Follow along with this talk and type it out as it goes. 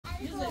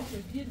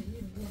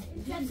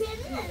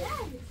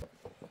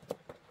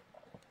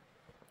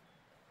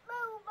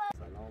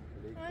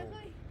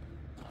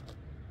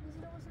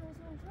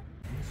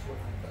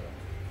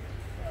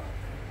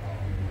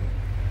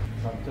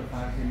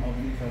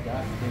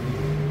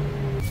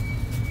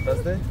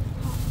بسته؟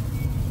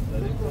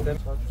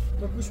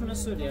 بگوشونه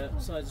سوریه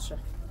سایزشه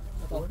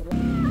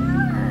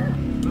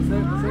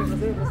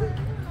بسه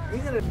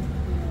میگره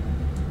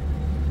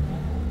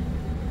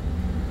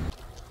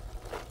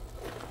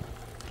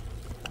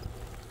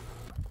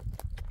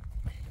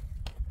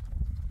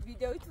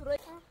ویدیوی تو رو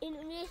این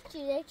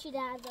اون چی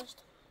در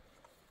داشت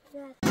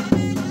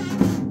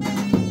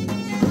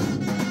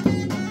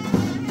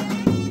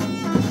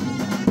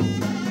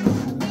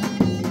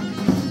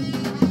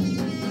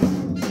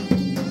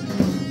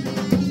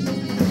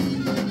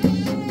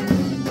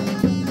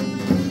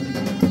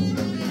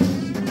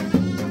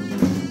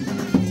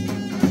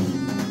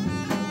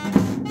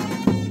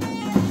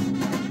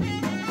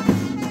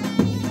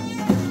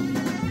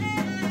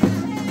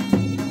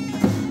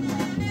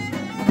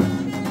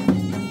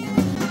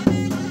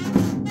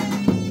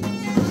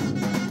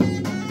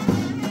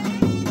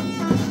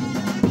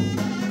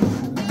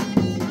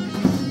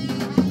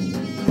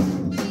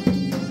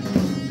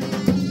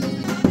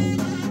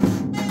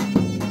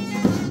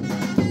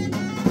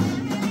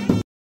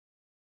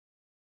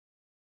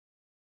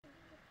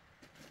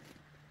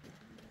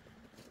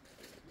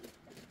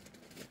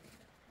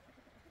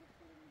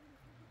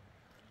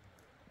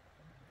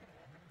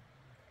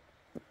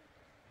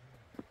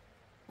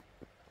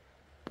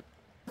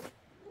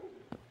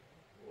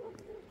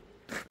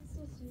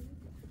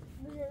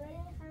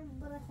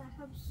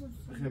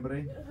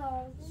خبره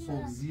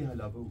سوزی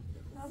هلابو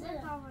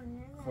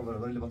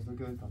خبره لباس رو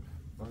که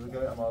لباس رو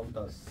که اما بود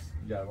از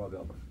گرما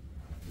بیام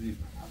زیب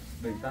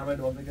بهتر باید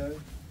لباس رو که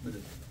بده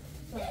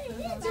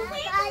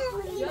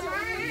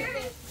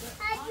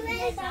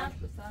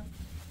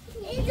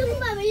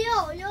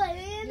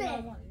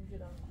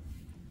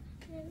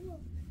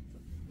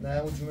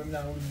نه اون جمعه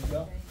نه اون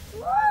جمعه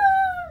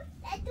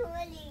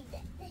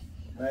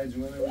نه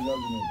جمعه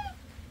جمعه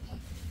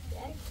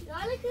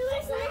حالا که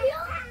برسه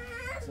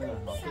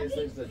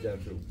کیسش زجر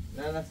شو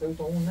نه نه سوی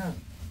تا اون نه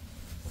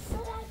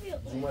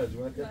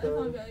جمعه که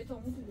تا نه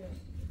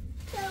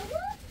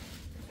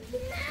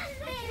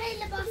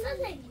خیلی لباسا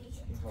نگیش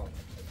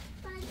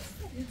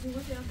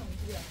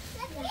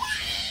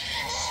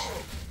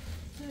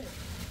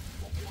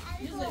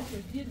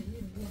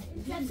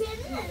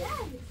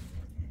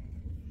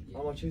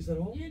اما چی سر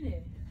هو؟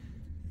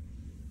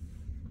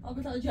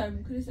 آقا تا جرم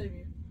میکنی سر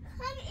میرم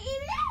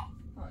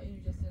اینو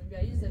جستن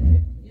بیا یه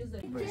زفه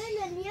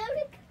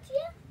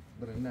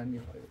برای نه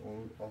نیه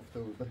اون آفته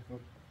بود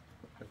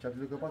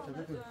چپلی که پا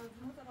چپلی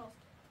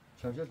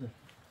چپلی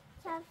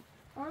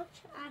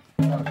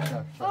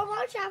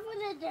آمان چفو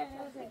نده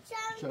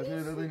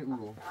چپلی داده این او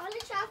رو حالا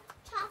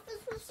چفو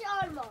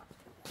سوسیال ما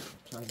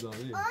چپ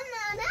داری؟ آه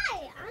نه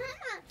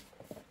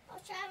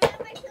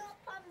چفو بشه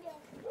پام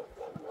بیام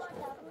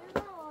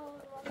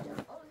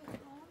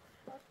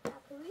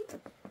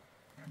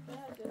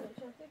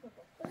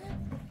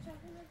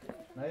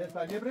نه یه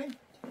سالیه برین؟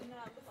 نه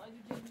بس آیدو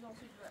جیب بیزان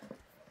سوی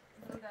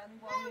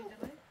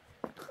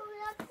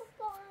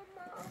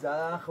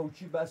زن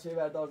خوچی بس یه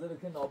بردازه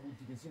که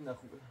نابودی کسی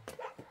نخوبه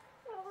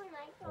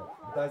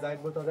تا زنگ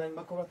بود تا زنگ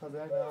بکن تا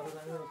زنگ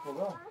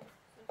کبرا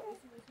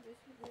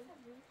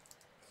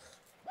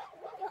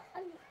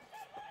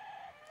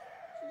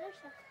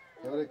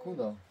یاره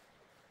کودا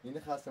اینه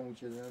خستمون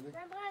چه زنده؟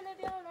 من برنه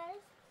بیام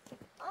نریز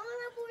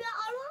آمانه بویا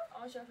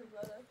آلو شفی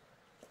بده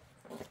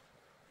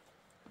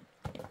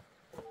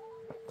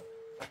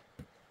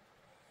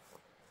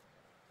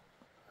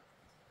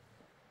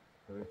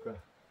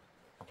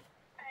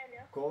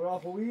کبرا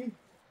خوبی؟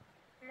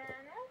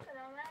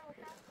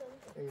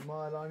 ای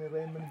ما الان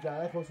ریم من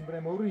جای خوشم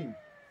بریم موری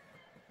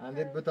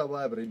انده بتا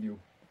باید بریم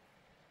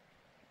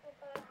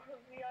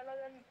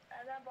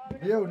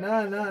بیو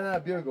نه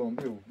بیو گم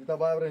بیو بتا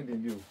باید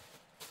بریم بیو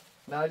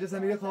نرجس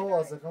میره خواه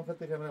واسه خواهم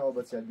خطی خیمه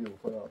آباد شد بیو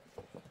خدا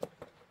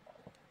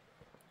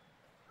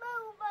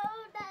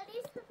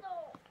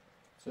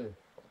چه؟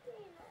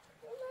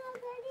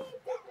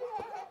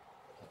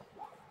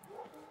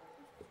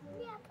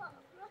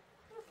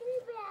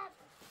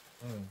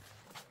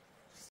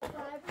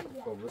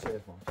 کبرا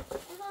شیفان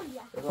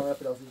افهم یه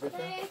پلاستیک بکن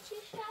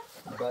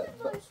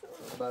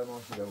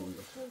برمان شده بودی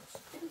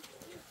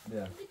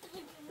بیا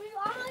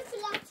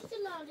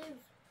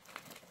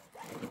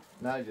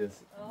نرجس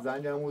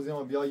زنگ موزی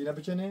ما بیا اینه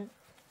بچنه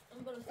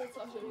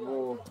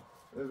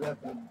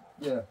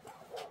یه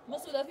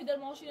مسئول فی در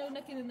ماشین رو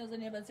نکنید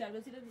نزنی بسیار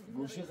بسیار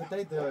گوشی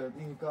خطایت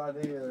این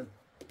کاره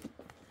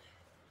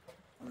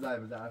زای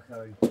بده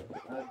آخری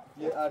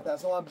یه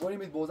ارتاسا هم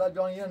بریم بوزد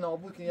جان یه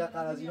نابود که یه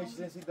قرضینه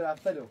چیزی سید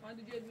رفته لو خواهد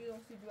جد بیزان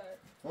سید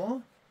بر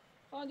ها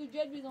خواهد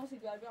جد بیزان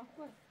سید بر بیان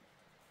خواه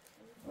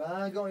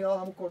و اگه یا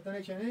همون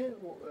کرتنه چنه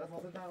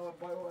اساسا تا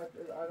با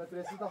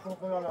ارتاسی تا خون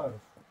خون آره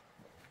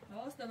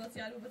هاست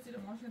بسیار بسیار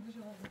ماشین تو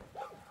شما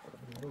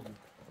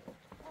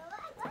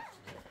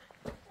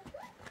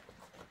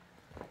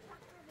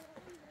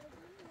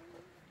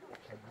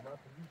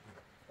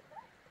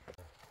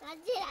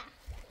مزيرة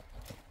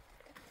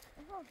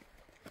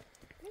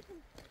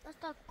بس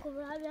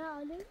كبرى بها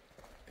علي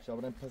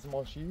شابرم پس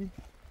ماشی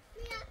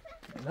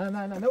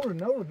نه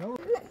نورو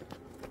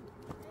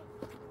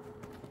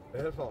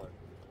ارفان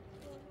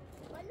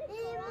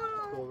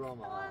کبرا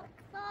ما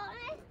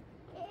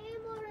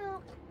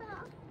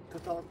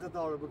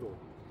قطار بگو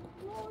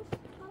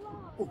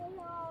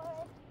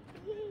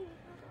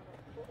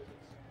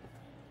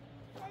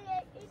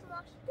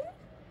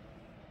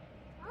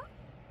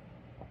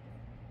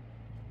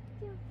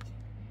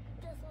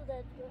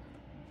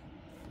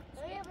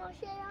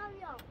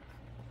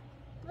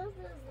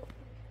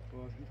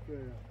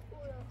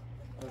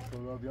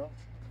کبرا بیا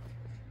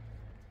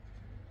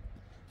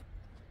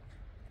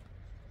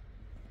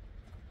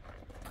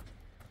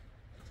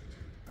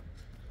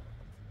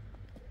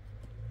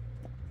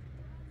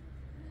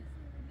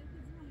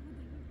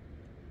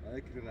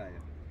Lekker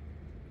rijden.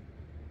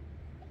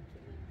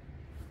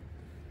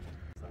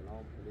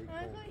 Salam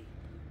alaikum.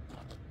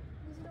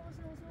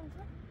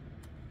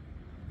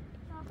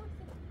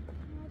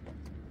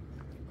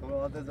 Kom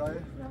wat is dat?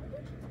 Ja,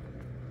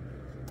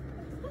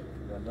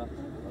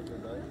 wat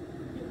is dat?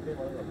 Nee,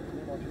 maar dat is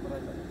niet wat je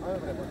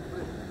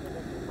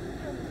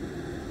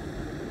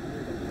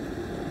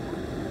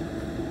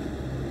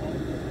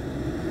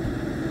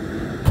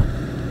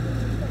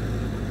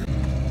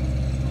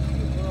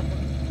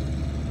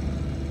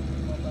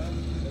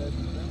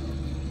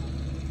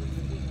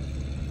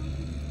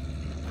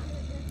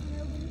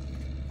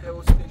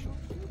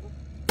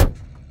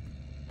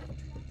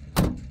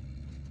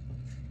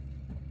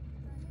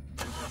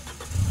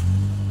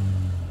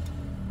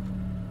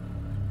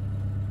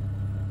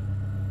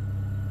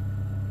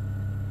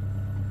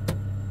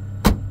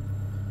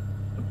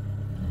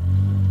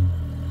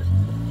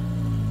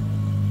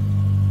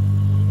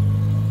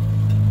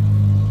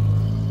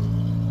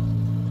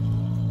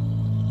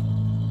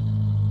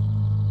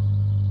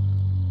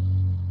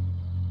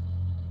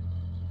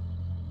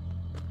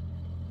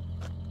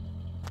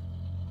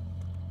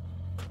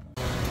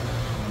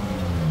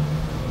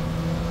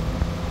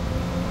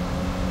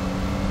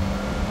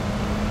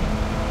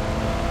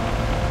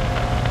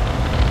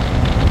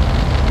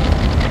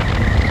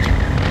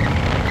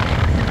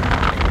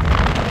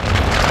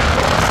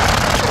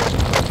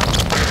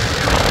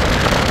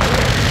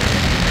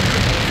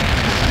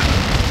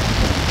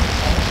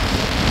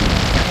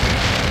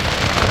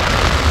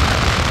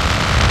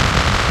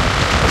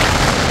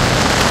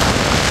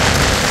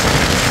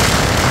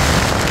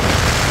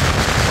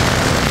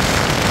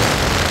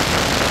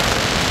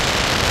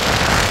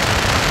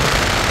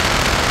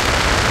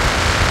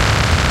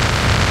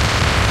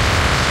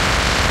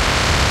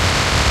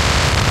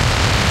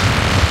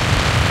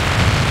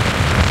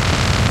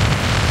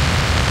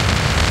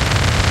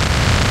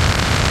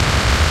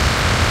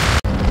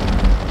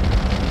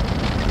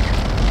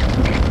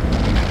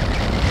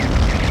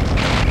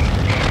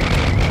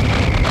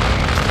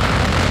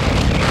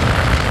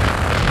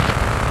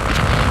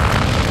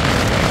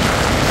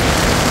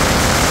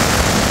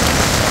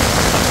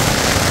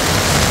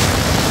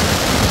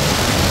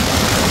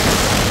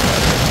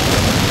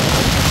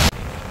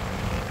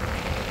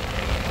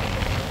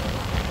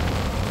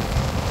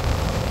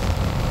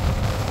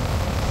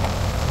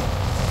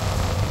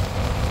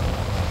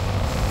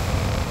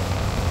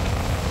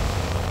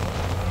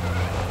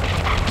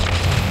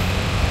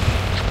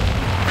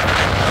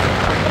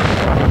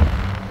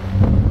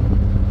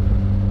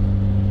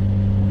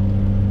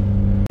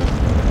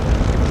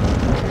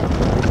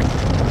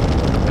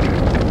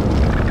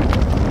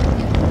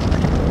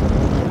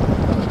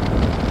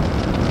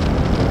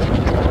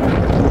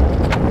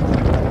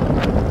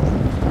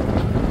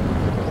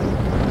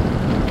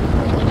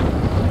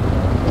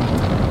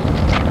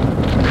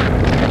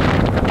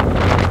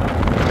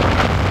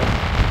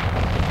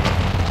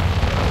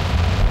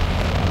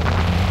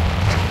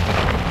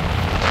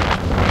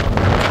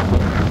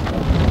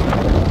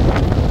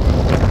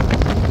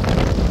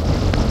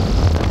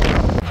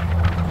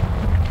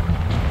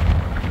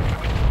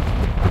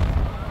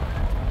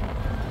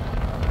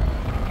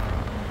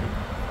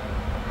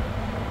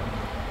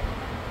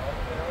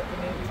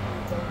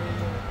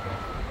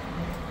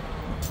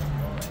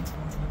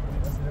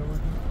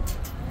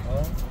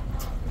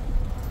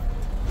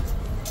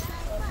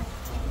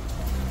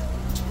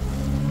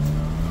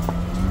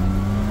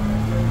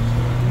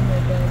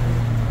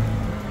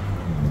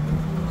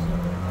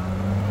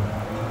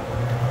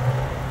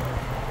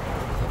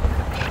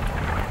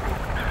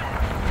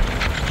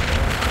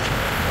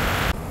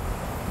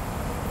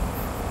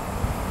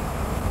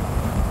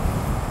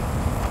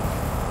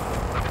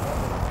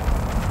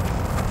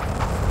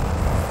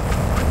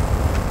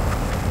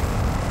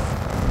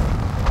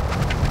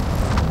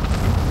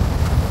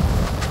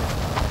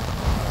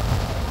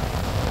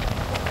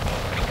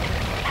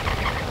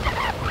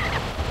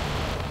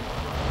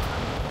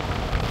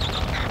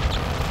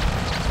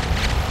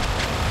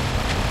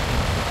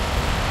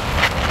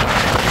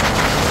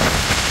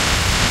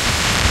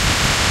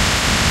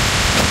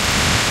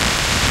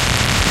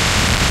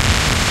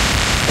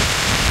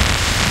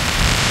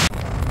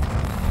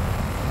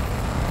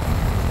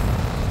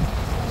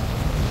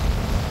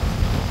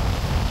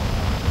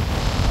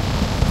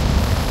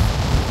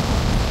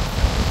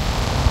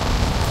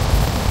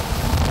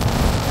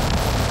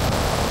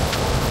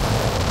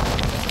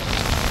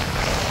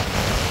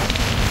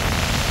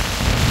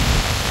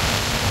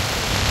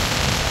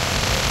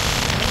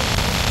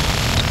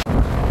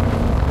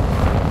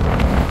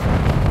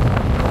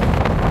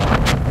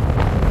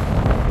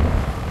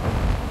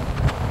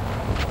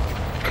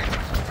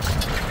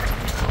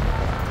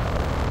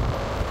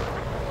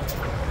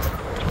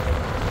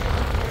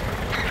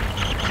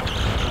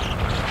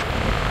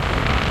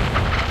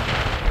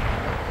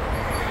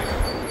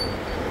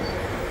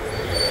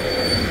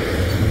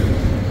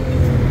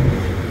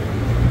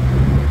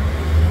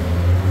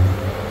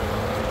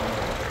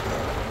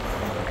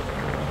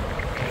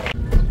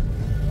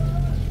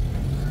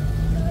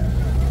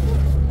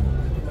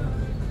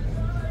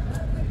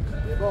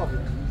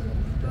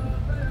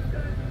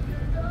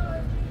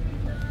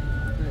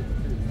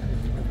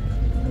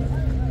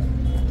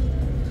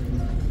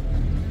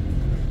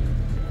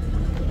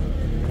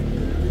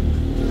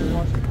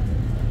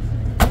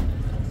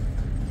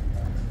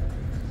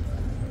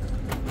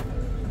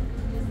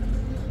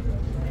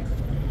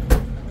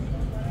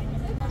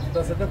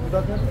دستت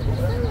کوتاه کن.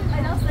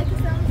 الان ساکی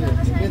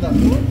سمت میدم.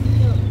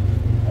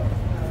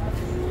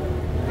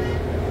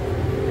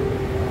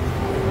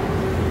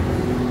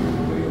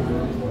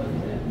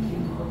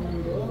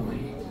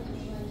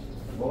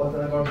 بابا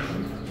تنها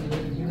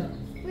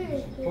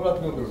کار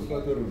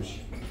می‌کنی. تو روش.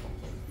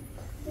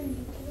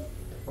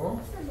 ها؟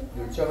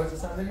 چه واسه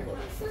صندلی باش.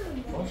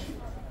 باش.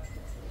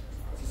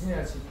 چیزی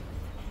نیستی.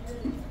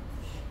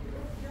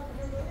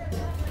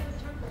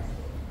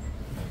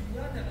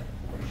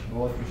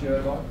 بابا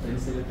میشه با این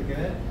سری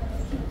تکنه.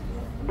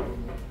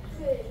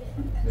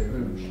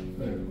 روش.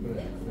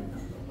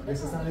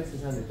 Esse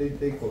sandali,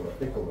 tem cobra.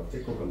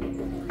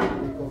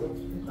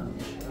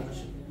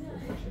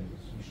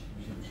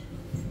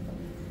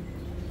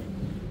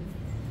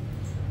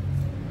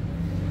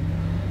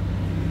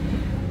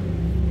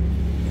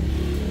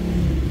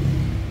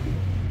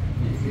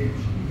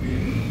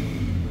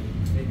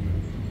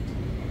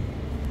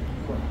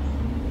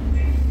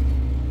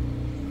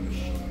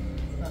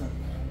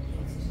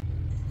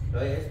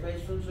 Raya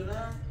space funciona?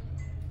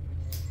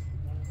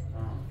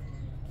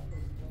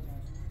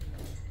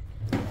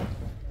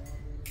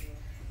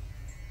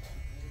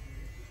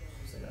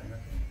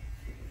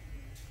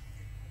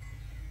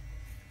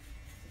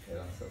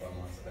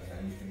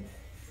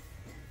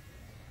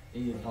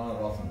 این پا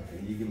راست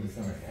میکنه یکی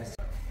مثلا هست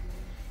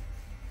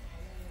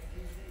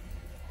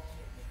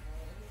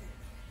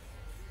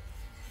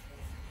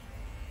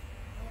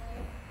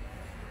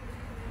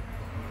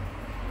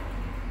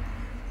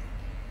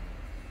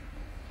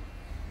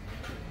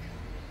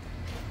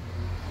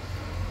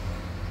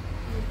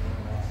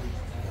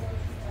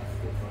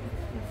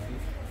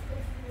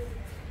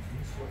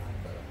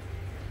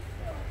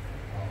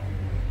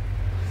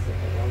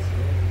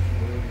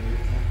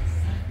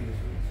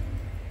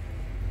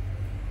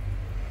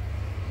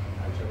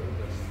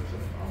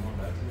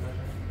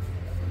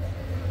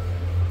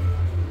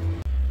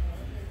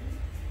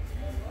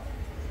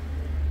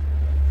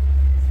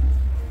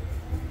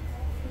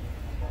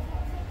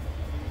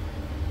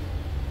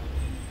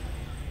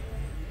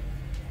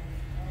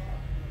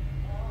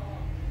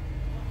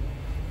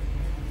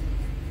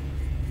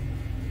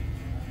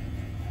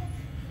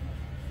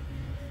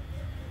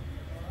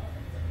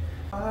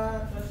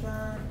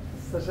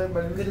Stashen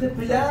bei Bitte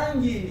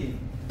Pilangi!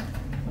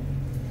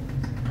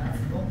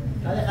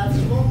 Alle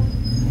herzlich willkommen.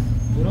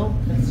 Bruno,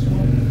 herzlich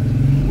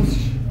willkommen.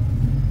 Musisch.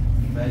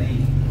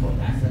 ولی خب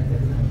اصلا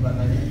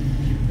بقیه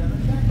چی بودن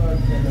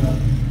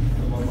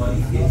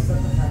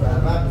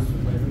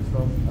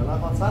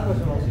الان 500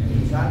 باشه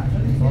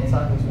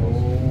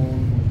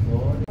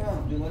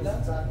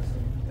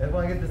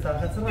ارفان اگه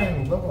دسترخه چه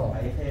رنگی بابا؟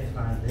 اگه خیلی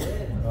خنده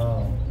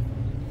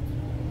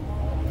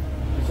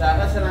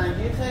شرقه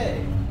رنگی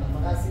خیلی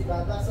مقصی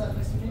بعد بحث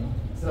میسونی؟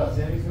 سراغ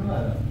چه میسونی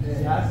مردم؟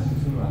 هر چی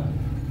میسونی مردم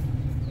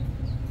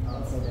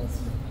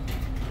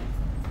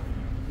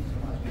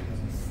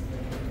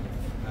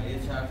یه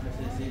چرخ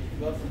سه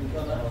باز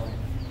فروتا نه؟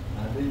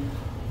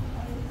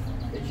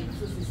 یکی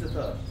بسو 33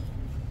 تاش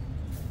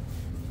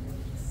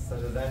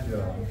سجادن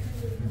جا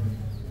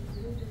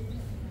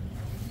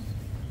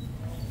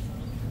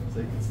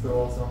سیکیست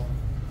دوازم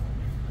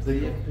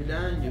یه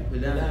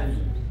پلنگ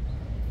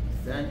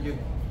زنگ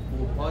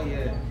کوههای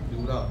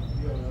دورا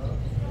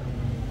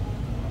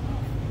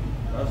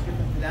راست که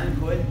پلنگ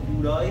کوه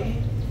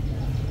دورایی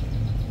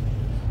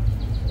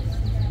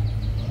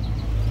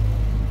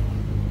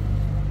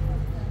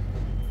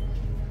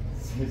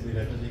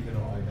زیرت رو دیگه رو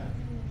آیدن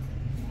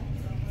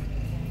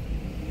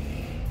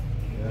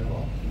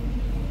ارفان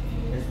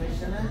اسمش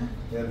چنه؟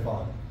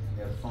 ارفان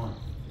ارفان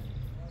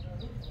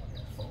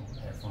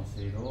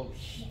سیرو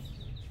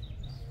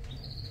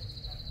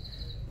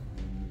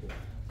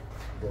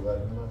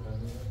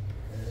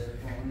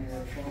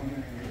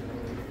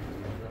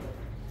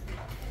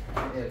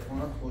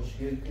ارفان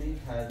خوشگل کنی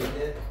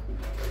تردیده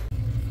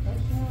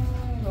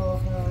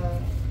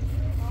راحت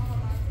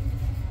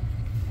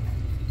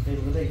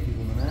خیلی بوده یکی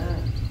بونه نه؟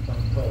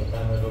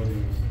 قمه رو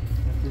بیرون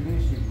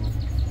نتیلیشی بود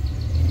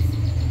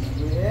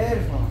توی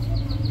ارفان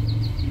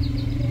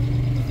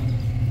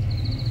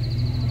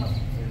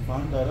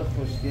داره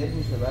خوشگل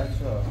میشه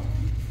بچه ها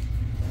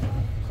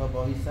خب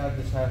با این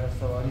سرد شرق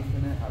سواری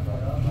کنه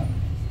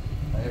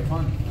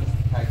ارفان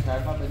تک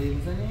چرخ بده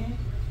بزنی؟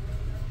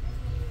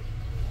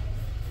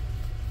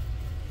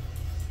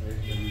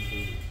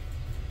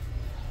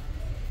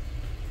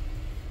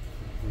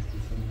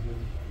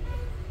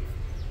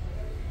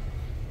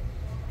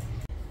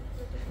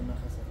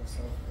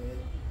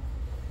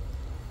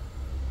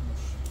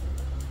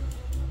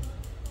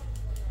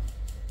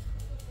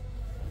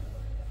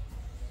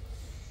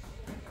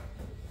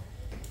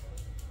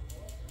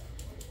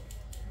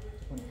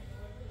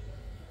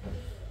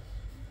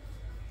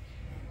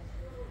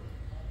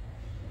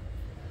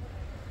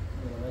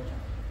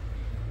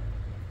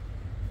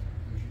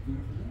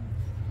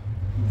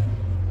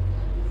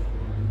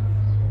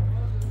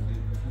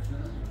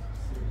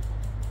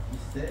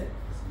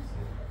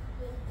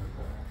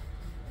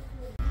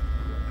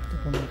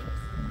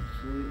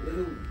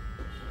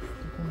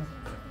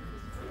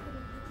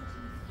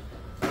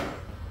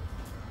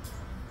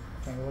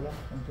 بالا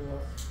اون تو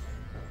باز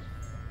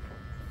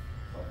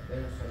خب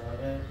بریم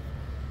سراغ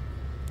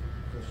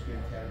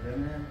تشکیل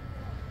کردن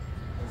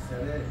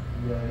اثر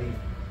یاری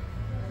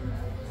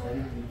اثر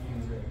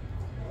دیفیوزر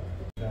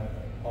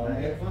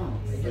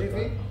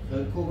گرفتی؟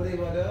 کوبری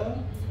بالا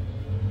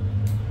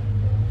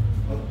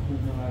کوب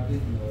نمرده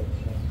دیوار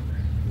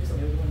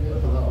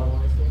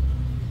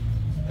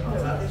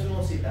ساعتشون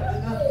وسیع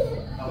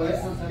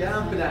یه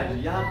هم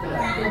پلنج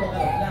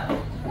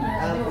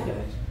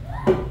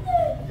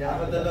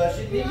اما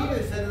دلاشید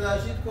میگیره سه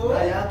دلاشید کن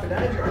نه یه هم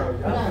پلنج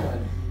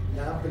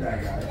یه هم پلنج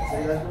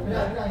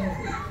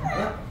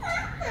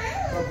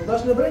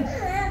بوداش نبرین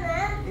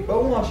با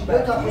اون ماشی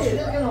برای تا خوشی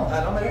دیگه نه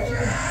الان برای چی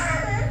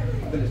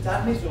بله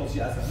ساعت نیست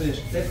وسیع اصلا بلش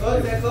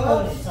تکار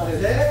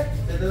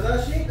سه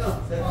دلاشید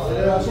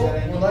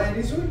اونای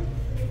نیسوی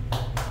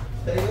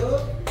سیو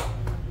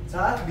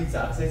ساعت بیت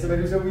ساعت سه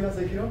بریزه بودن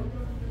سه کیلو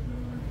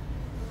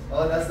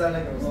دست در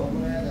نکنم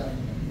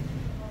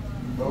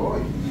بابا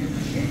یه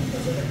چی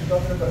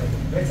دست نکنم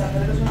به ساعت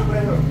نشون رو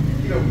بریم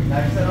کیلو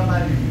نمیشه سلام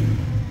علیکم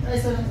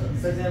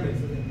سه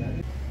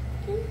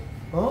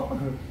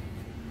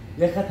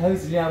یه خط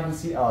هویز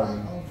لیاموسی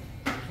آدم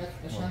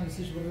قشنگ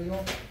میسیش برو یوم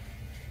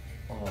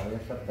یه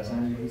خط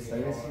قشنگ لیاموسی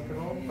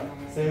کنم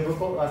سه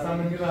بکن اصلا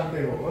من میرم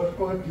پیو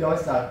کوه پیاز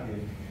ساعتی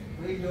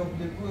وی لوب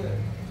لبوه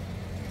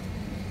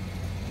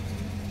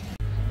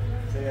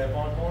سه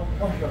ارفان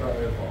ماشاءالله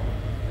ارفان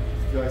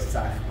پیاز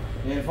سخت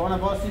عرفان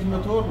باستیش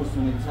موتور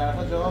بسونید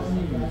چرخه جواب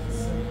نمیده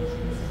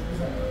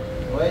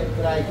باید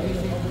ترکیش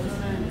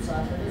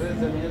به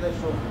زمینه در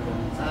شد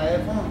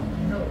عرفان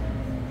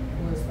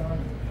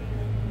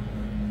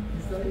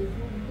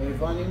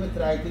عرفان این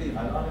ترکیش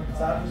الان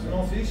ساعت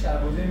سنوسی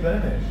شربوزی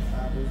میبرنش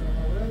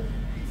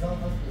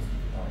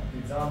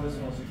پیزا هم به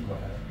سنوسی کی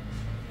باید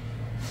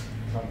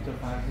خب تو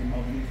فرقی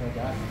مابینی تا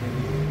دست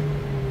بدید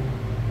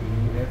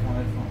عرفان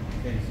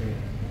خیلی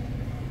سوید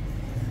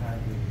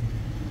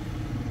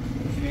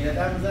سویلت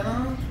هم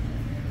میزنم؟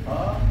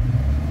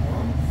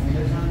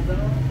 سویلت هم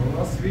میزنم؟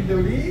 اونا سویل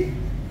دولی؟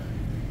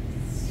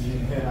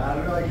 هر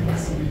رو اگه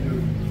سویل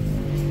دولی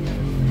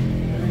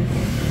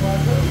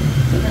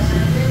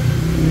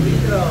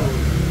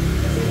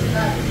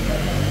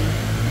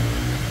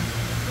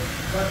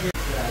سویل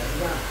دولی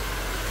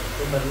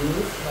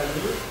ملوس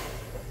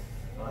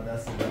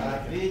دست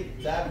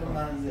تقریب در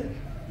منزل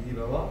دیدی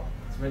بابا؟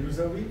 اسم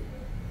ملوسوی؟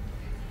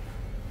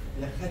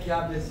 یه خط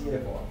قبل سیه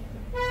فا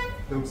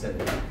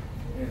دوکسده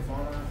عرفان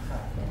هم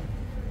خط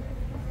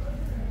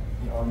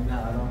این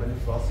آمینه الان بده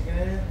فراسی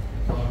کنه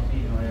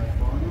این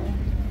عرفان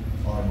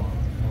و آرمان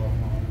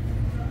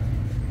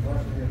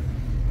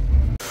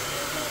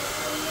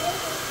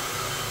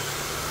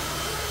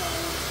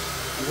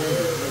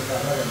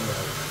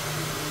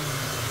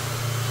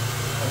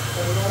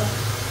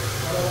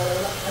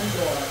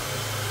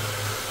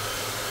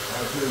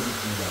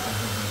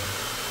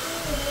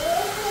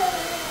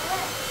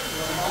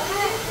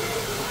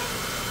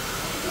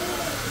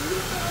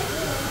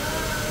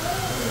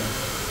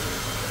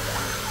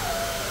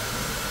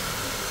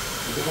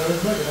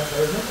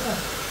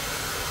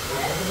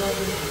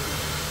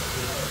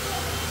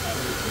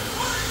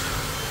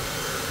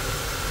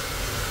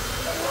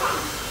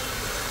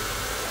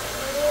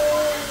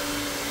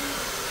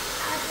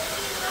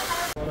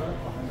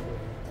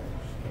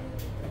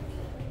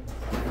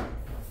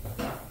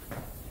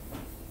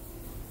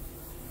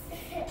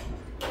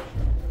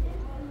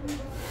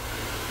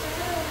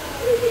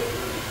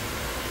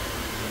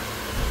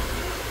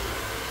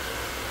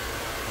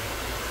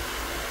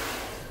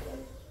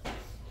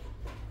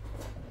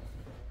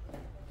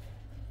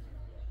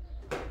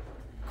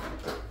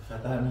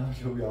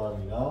خطرناک رو به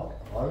آرمینا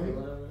آرمی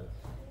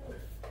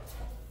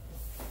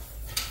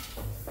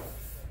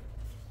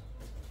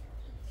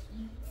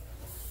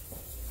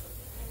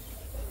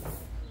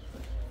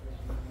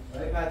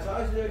ولی بچه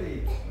هاش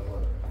داری؟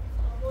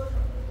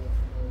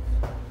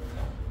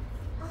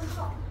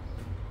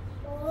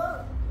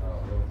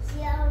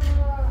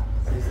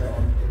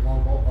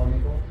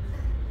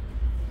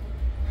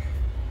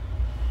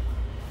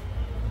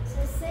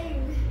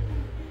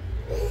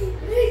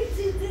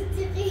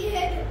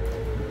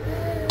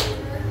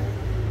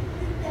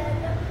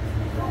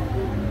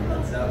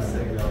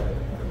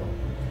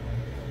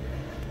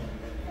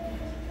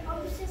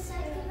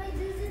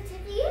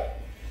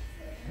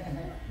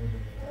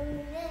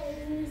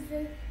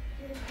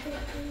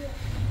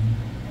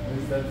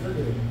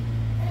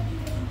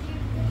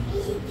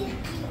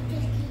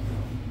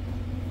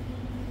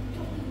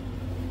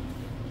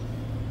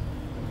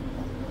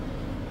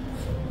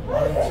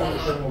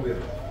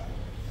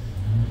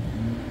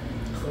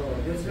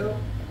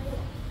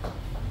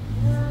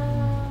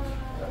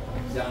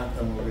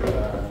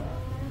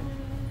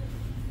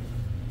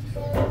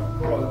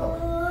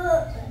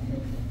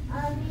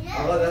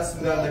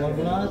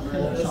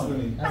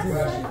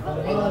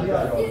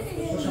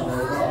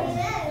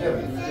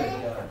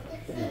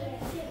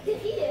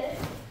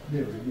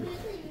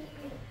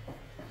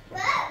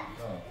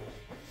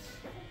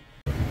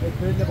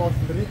 برید لباس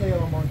برید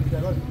یا مانتو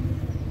کرد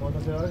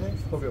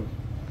نیست خب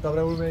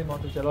Dobra, urmei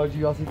manto ce l'ho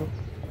giusto tu.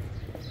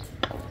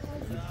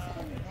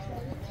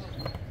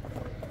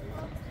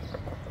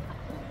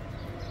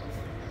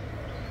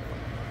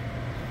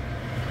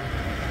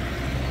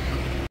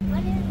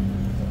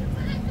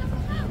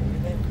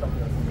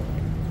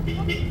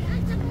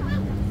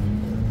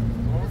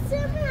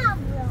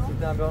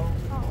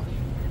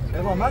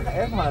 Eva, mag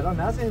Eva, dan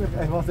naast je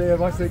Eva zei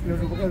was zeker nog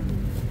begrijp.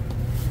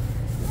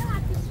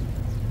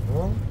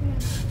 Oh?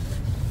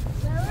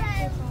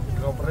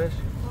 Compres?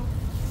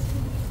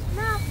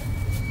 No.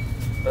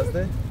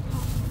 Beste?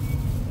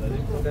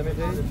 Dame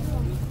gel.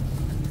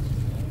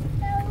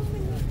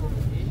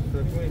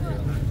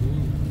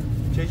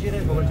 Çeşire,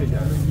 Cobra çeşire.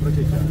 Cobra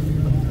çeşire.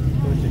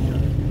 Cobra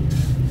çeşire.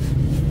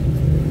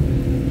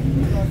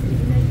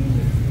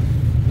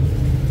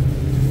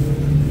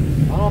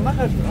 ما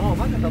خرج ما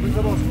خرج طب انت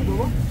باص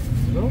بابا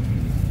نو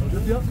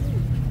موجود يا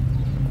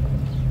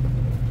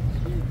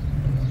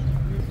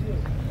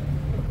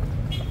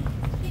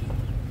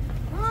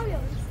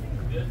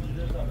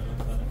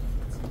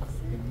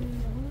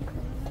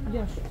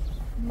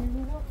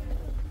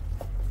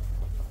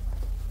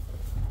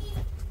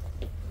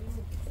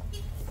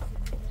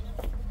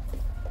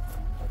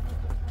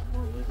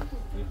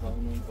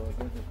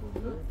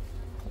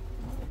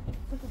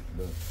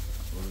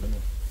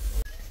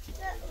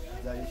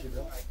لا يا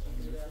شباب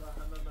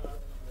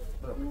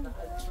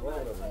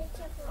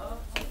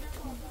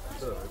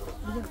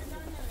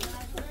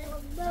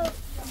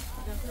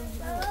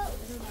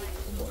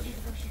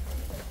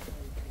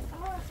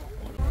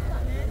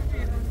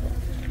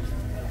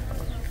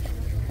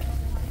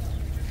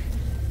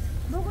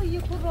بگو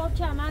یه کروب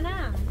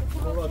چمنه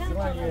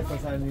Croazione è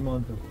passare di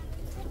monto.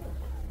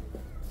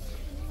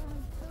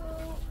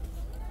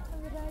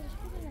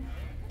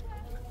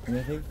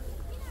 Anything?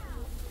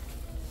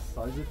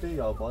 Size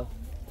یا باز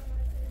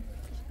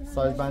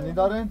سایز بندی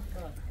دارن؟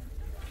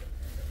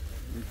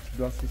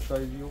 دستی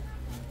سایزیو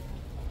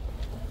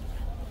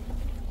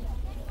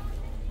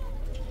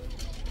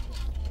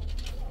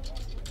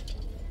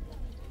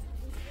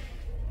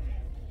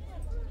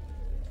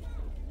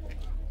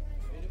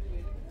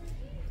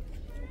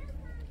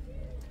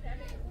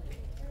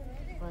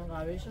این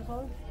قهوه‌ایش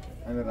خواهد؟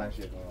 همین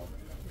رنگشه خواهد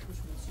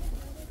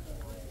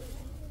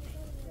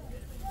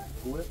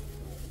خوبه؟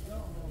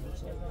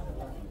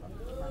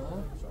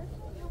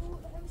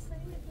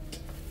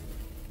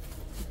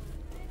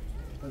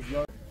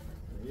 زیاد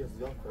یه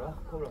زیاد فراخ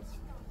کبراست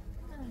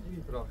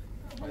این فراخ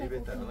من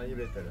یه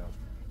بهتره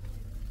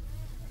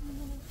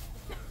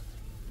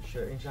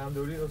این شم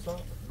دوری دوستان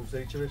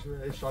روسری چه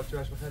بشه؟ شال چه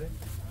بشه بخره؟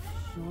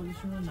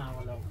 شالشون رو نه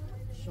والا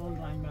شال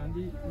رنگ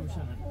بندی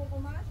روشنه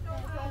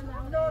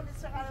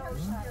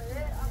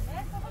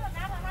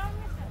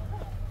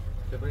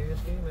چه برینش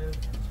کنیم؟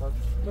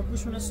 با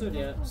پوشونه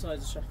سوریه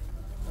سایزشه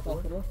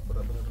برو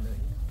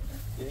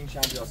این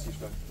شم بیاسیش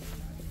بر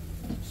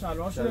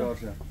شلوار شلوار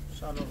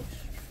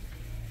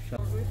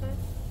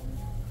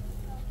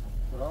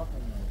فراخ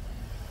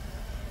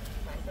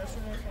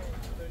پنکاشونه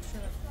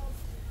دوریشونه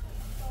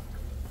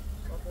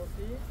با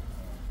خورتی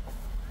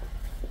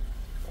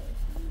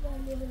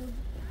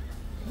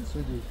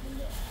سودی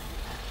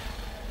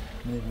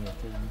نمیدونم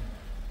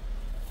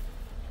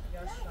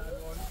یا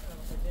شلواریش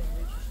کنه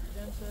دنگه چشتی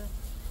جنسه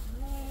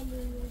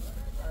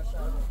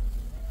شلوار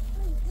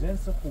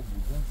جنس خوب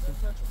بود جنس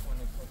چه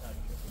خونه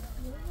کتری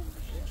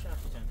یک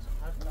شخص جنس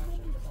هر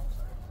بخش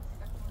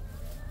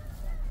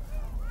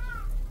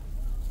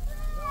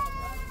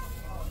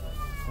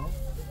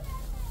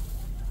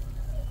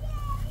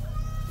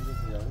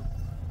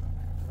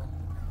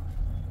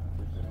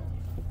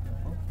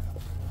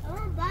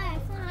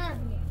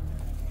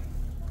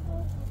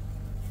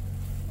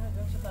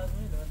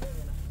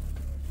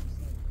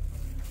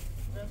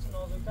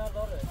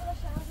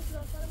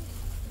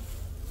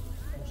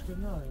مشکل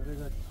نداره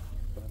رضا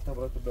تا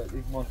برات بعد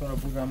یک مانتو رو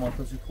بگم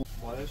مانتو زیاد خوب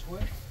مالش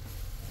خوبه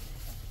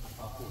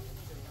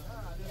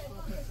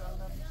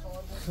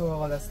خب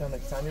آقا دستم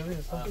نک ثانیه روی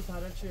دستم که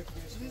طرف چه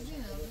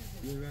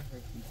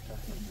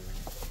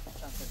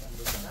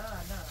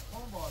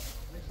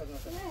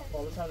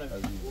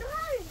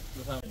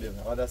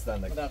نه آقا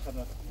دستم نک در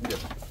خدمت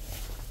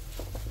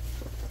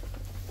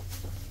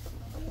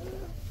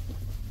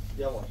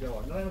یواش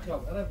نه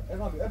نمیخوام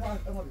افهم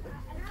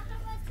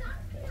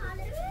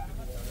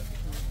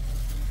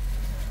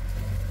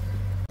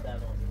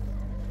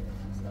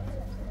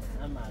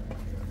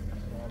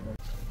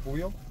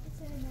خوبیم؟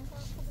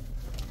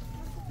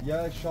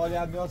 یه شالی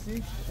هم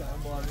میاسیش؟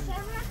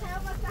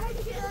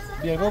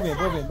 بیا ببین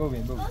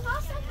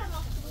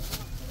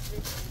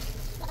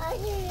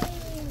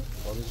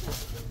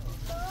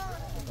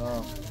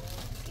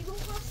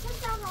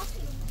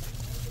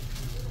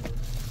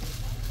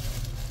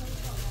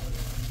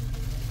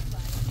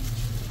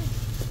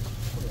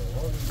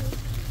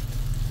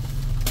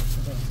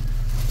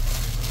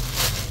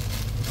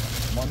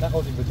ما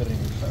نخواهیم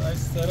بترینیم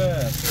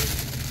سره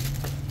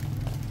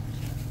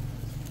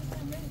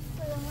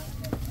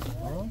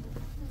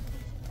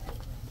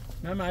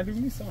نه معلوم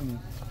نیست آنی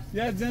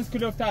یه جنس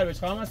کلوفتر بشه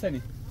خواهم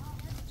هستنی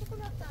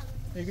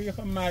یه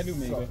خب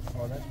معلومه ایگه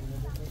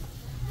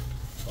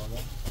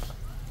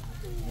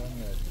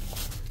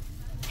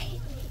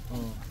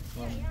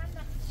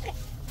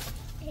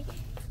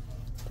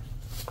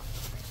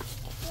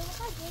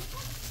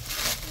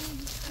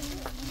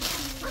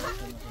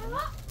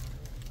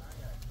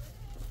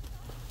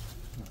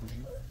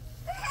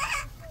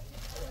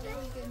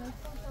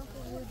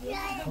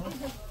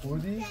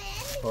بردی؟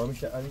 خواهمی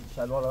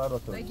شلوار رو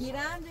برد تو بگیرم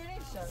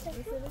بریم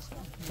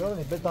چرا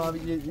نید؟ بهت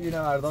یه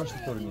نوردانش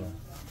تو رو میرم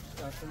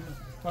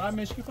فقط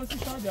مشکی خواستی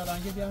شاید یا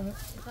رنگه بیارم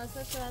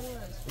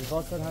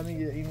میخواست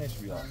همین اینش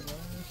بیاد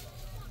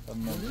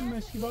این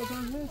مشکی باز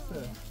هم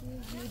هسته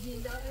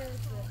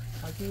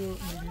حتی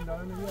میدین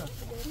داره میبیاد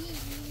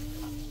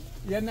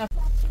یه نفر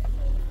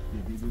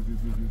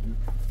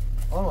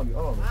آما بی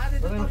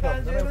داره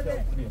میخوام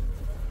بیا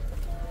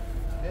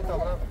تا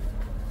برم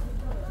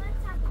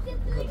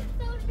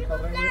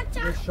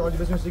یه شالی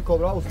بسیم سی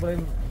کوبرا و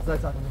بریم زای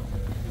ساعت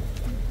میده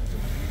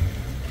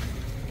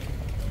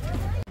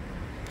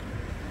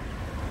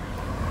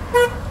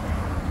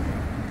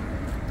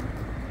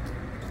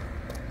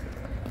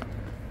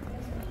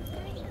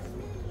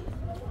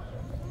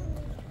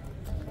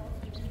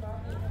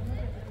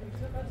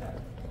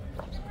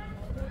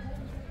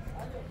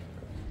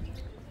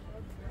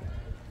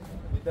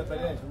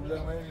برای شروع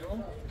من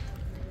بیرون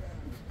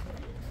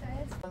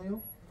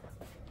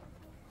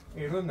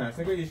ایرون نه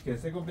سگو ایش که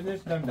سگو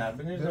بنشدم در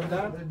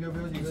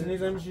ایچ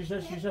نیزم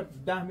شیشه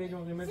 10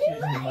 میلیون قیمت شیشه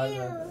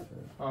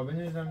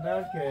بنشدم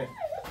در که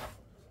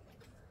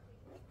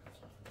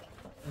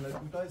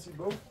کوتاه سی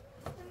برو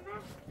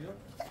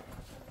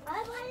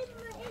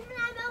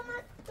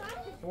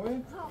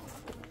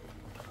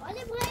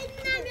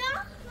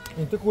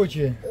انت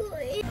کوچه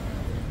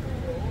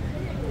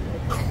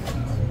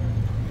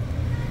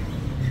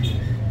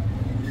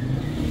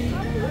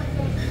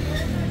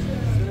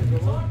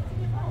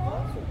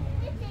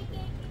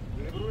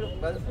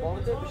بعد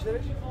مامت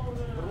بیشترش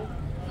برو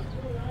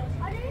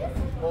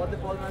وارد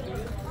پال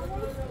نداری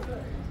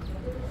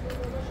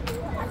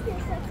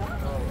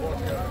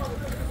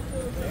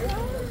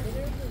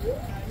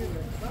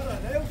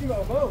نه یوتی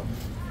بابا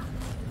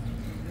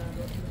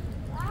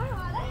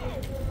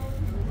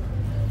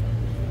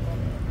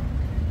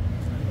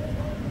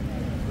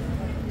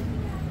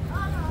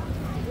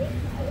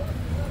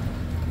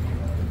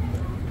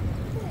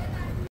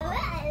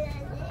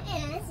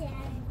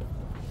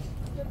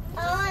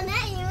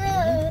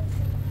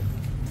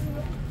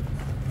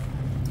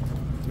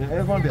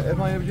ارفان بیا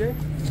ارفان یه بجای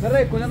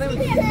نره کجا نمیدی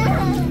بسه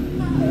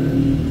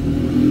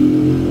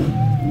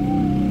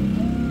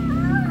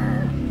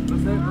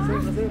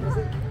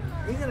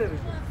این نره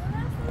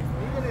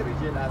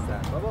ریجل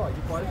هستن بابا یه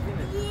پارش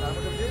بینه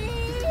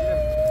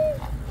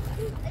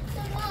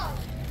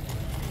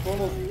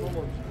سرما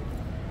کمو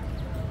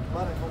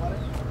ماره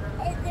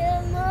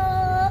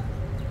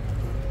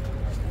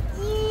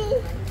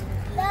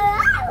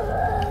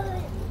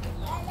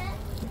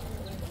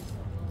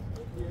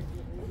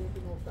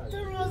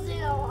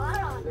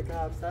که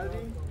 700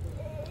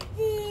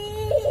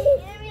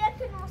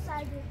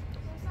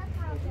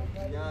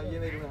 یه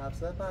میلیون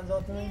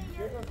 750 تومن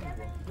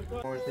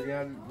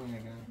مارتریال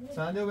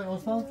چنده به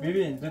استاد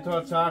ببین دو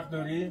تا چرخ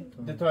داری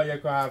دو تا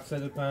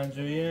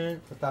 1750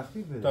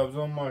 تخفیف بده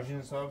تابزون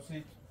ماشین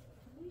سابسید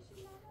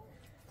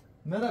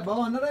نره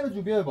بابا نره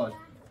جو بیا باش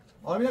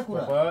آرمی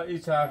نکوره بابا این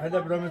چرخه ده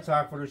برام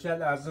چرخ فروشی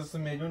از دست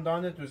میلیون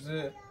دانه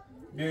توسه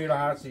بیایی رو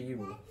هر چیگی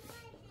بود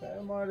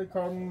ما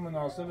کارمون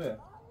مناسبه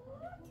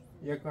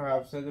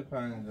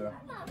 1750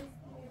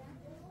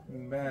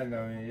 به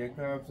علاوه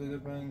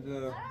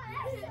 1750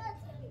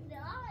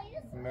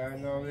 به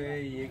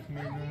علاوه 1,950,000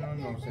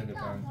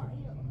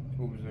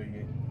 خوب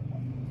بزرگی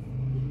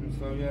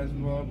مساوی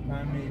از با 5,450,000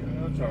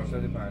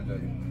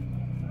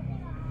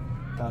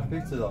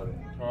 تخفیف چه داره؟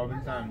 قابل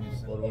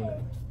تمیزه قربونه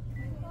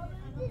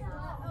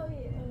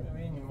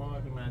ببینیم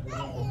ما که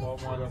مدونم با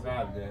مال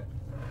قبله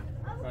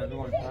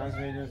مدونم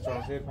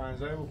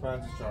 5,450,000 و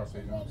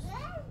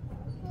 5,450,000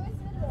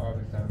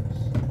 قابل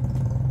تمیز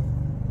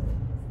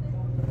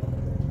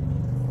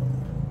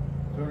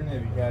طور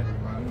نبی کردیم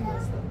من این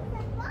دستم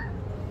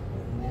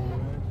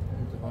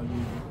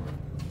انتقالی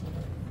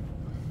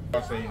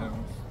باسه این هموز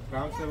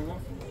رام سه بگم؟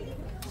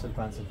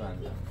 سلپن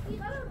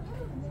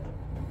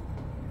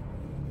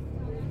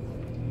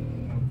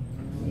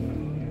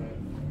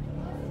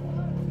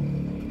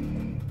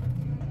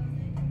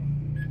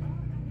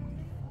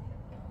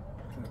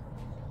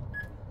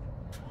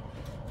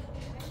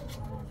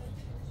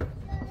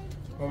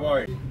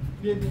بابای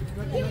بیا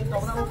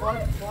کامرامو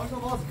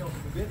باز کنم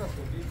بیا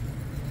دستو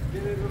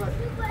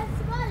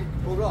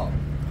کوبرا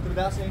تو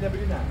دست اینه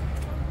بری نه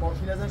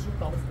ماشین ازن شو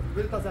تماس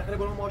بده تا سخره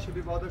برام ماشین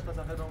بی واداش تا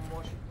سخره برام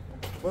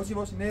ماشین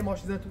باسی نه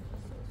ماشین زن تو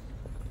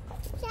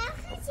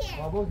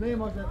چه بابا نه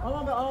ماشین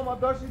آما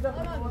داشتی زن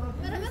نه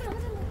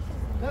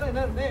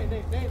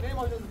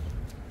ماشین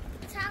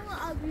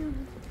چاق آبی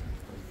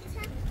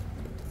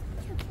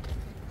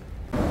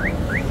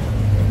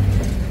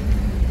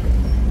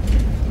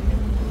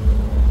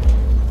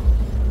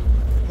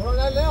برو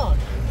نه لیان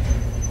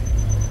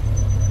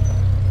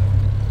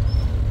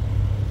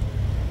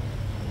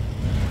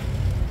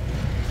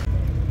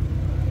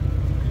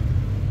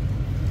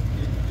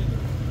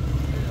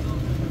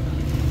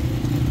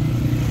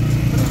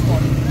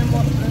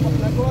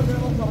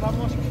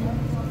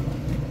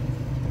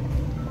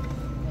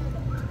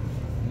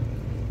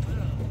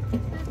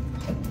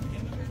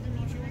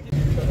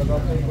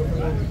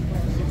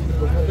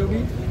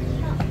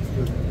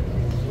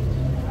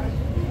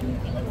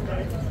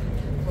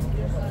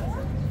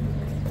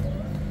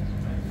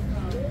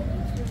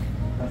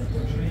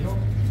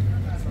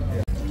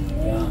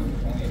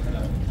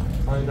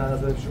این ده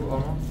نظر شو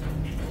آما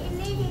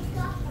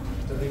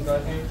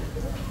تدریکاتی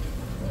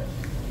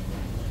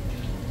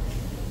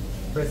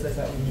پرسه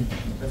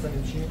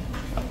نمیشی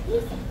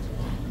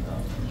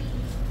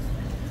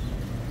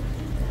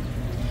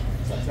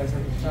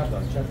سه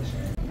دار چتش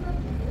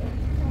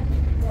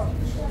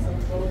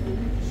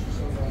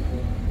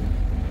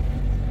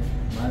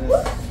من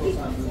سوس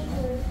اندوش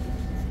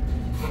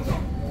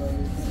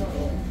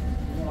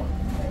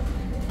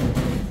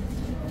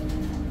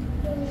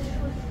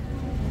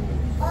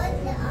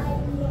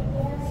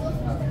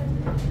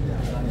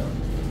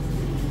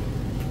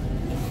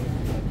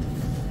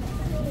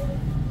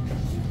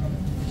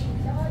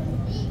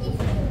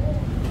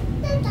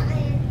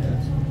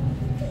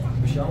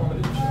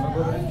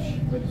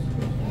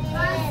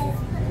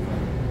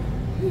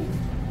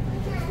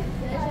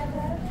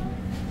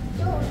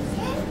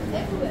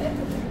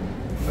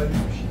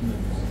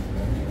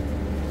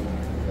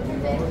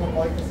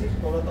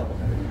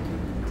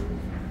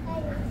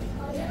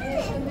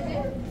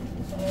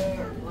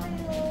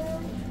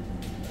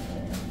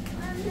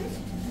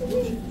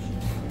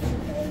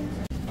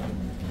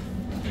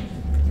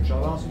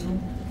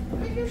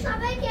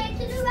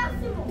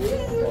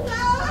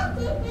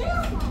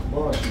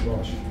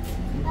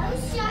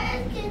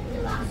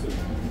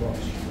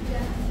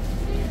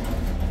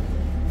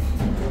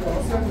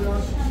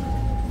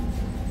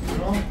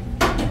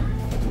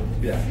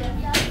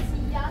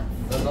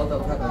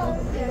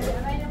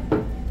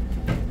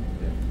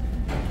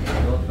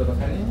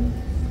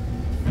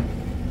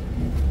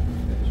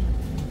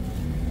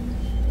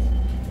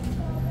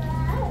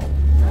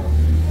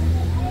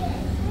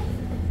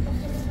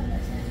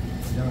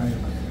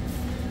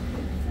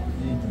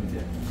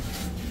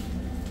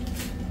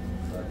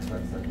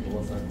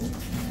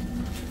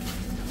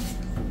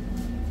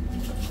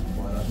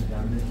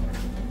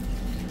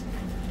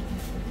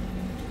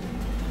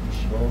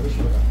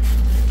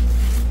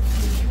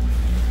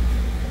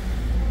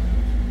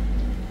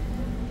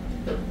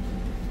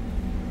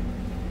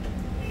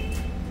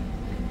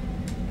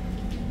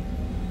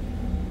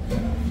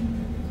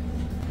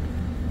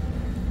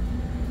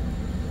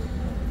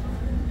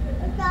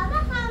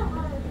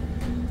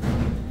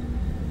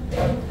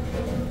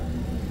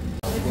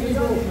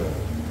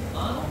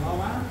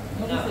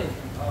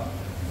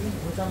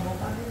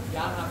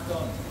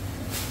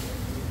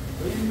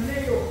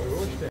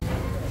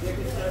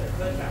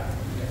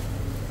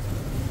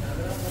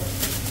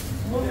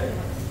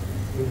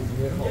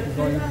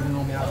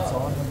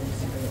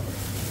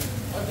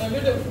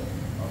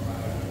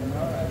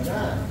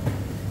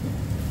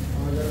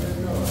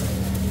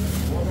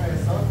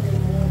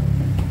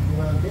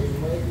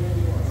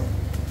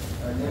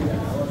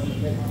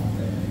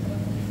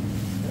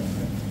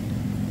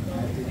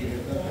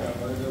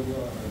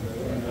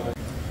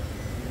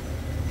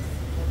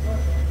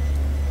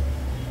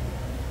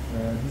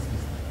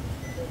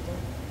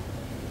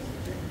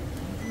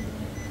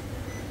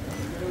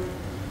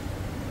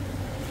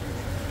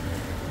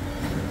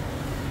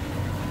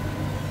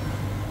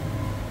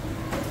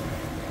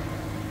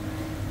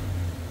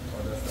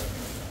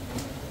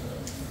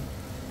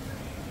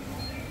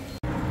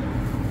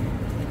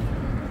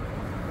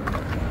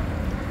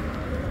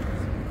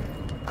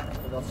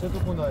چه تو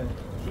خونه ای؟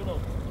 شنو؟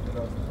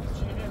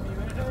 چینه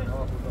میوه؟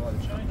 آه پرتقالی.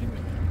 چای کی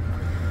میوه؟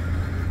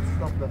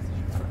 استاپ دستش.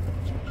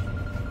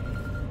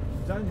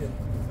 چنده؟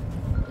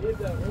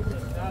 17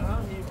 در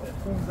هم 17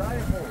 15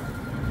 خب.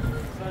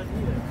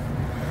 زنیه.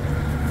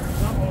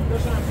 من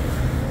آمدش هم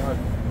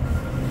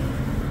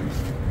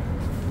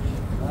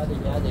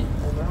عادي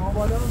خونه ها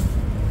بالا؟ یه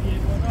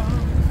بارا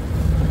هم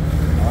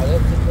آره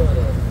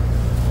چطوره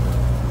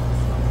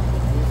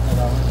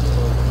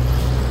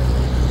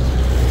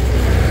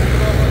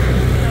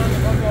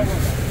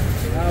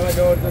نه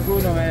دور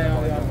دگونو من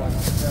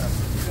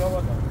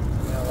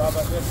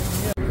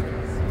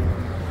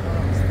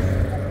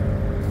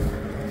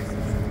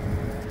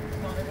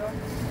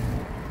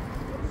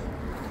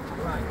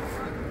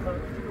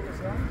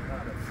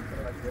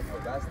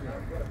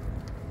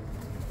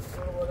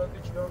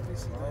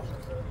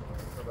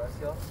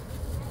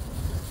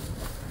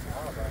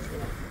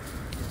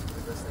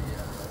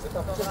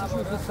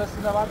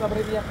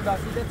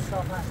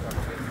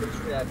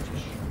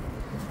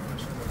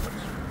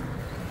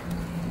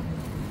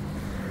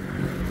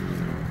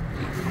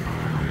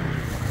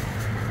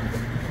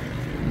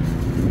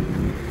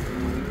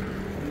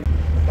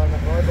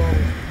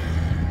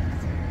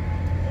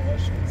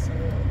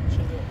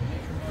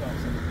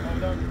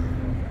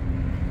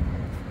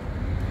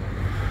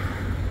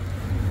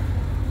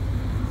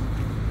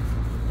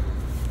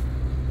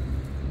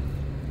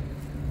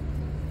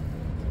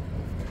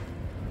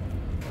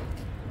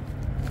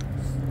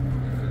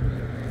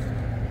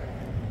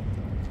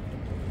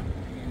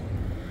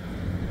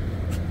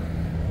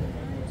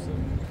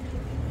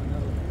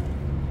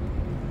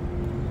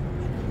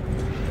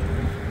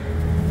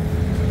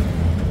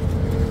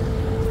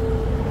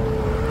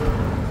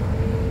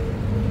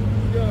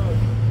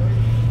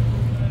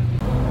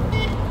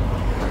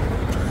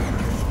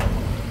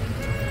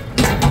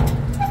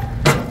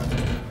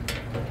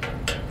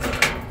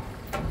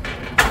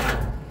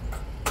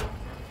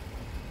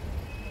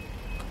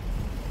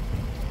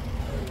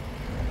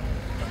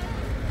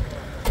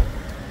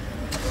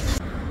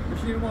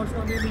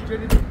دوستان میگید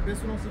جدی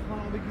بسونم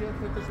سیخانم بگیرید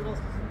خودت شو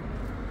راست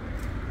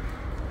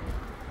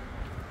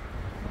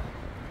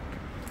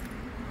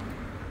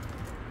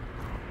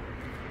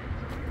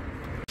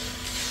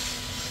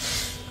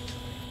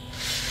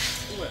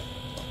خوبه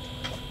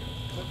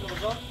خودت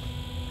بزار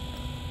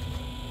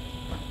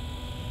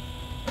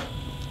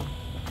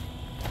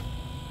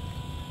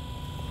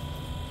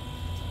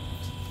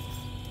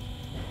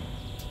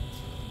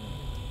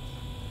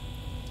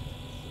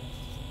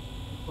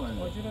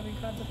آجو رو بگیر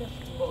بده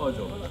با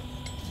آجو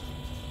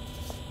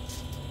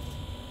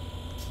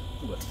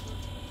خوبه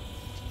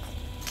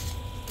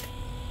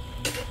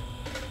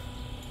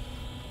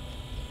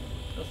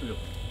راست بگو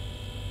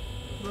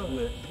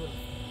خوبه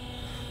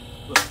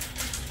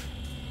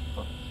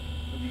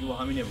دیگه با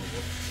همینه بگو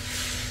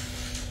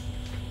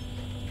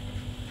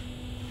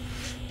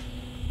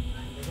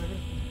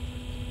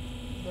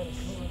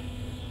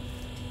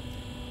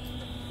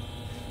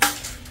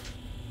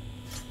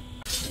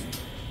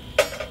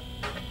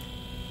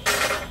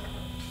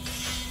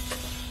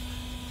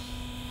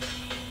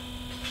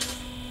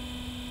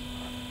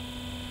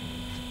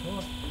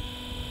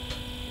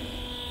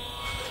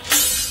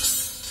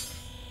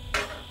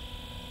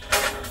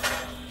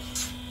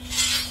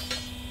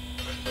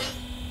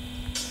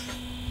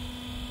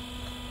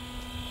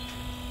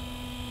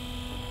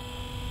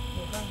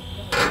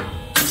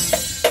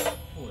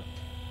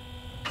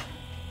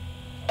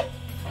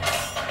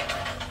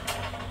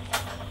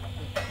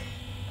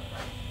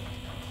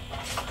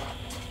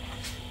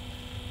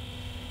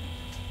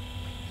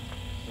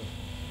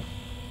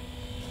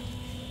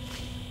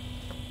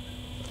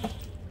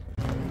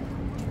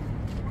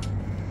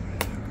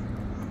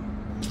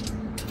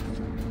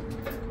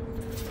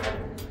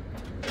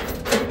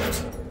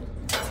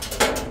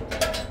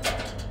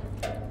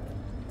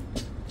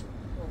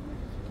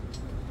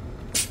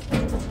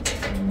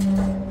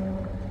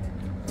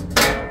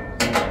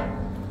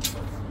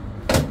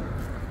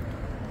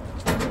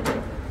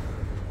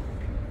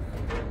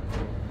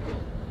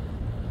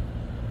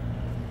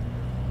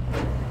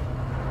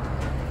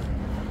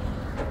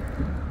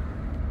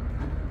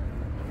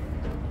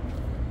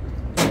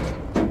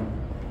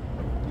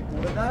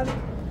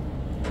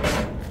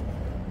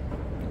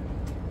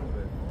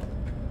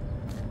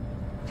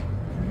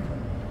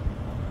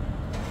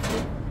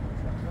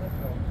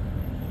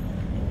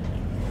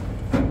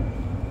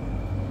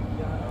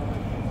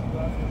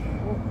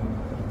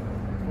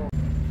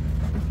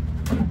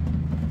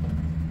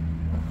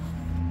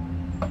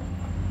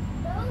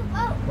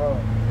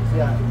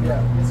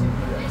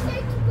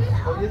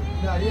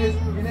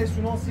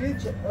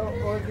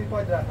Oggi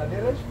poi da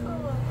cadere,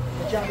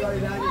 facciamo i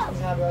laghi,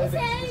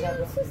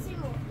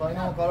 poi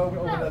non ancora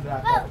una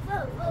da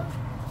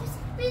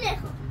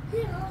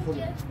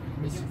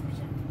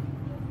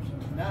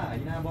نه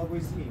این هم با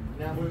گویسی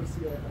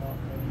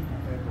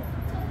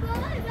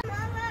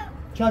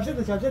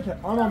چاپچه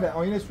آمان به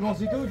آینه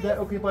سوناسی تو در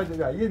اوکیپای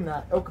درخت یه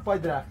نه اوکیپای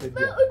درخت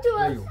دیگه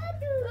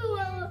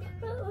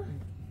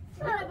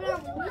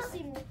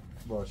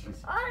باش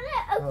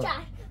آره اوکی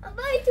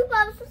اما این تو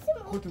بام سوسیم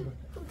خودتو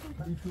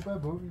این تو با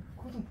بابی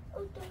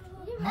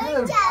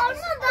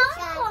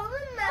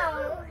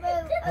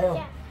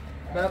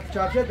نه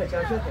چاپچه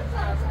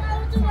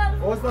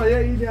اوستا یه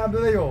ایدی هم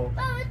بده یو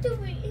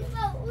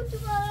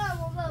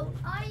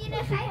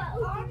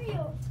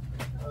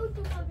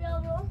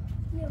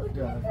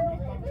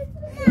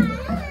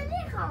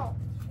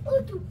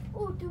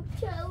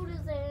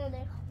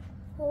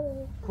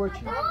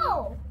کوچی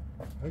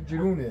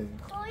جرونه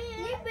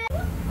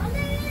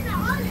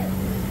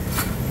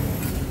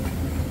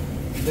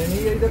دنی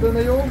یه ایده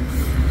بده یو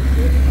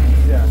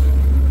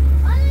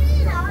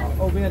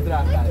او بینه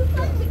درخت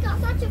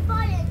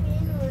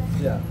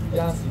یا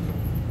یانسی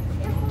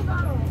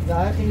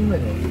نه خیلی منه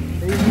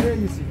ایده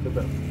یه سیت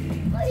بده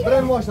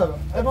برای ماشتابه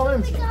افهم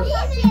نمیشه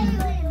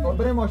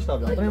برای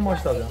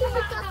ماشتابه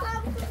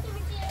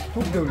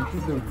توپ دوری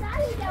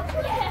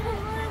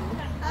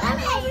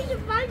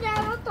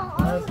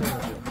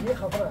یه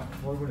خبره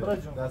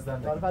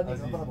دستم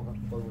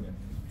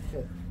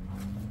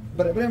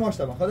برای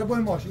ماشتابه خدا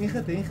برای ماش این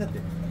خطه این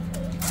خطه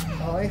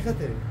برای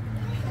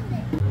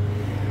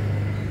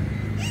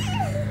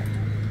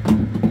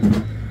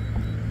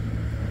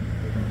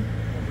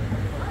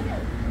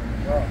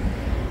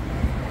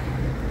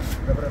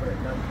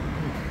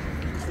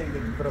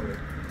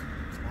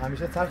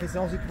همیشه ترخی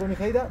سیانسی که بونی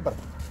خیده برای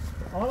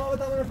آنا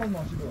بتامونه فن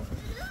ماشی برو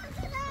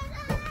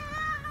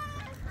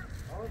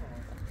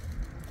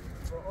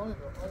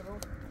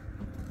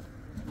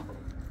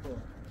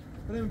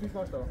بریم پیش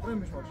ماش دارم بریم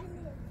پیش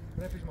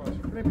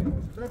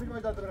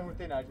ماش داده بریم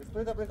هوتی نرجس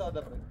بریم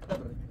داده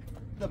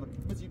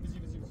بزی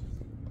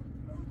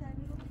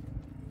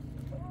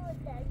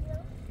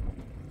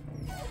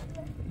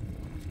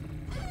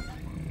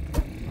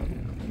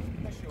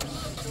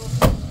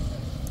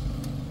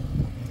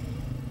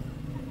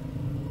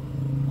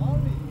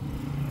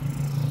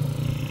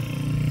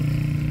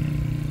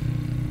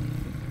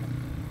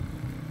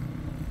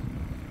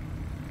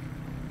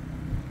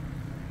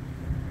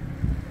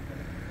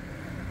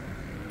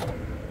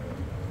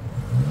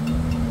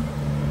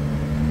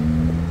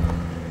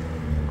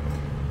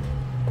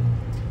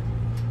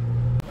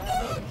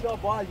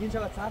با الگین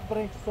چقدر سخت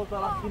برای اینکه صبح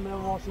وقتی من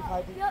ماشین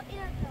خریدی بیا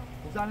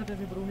اینو تا زنت از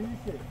این برونی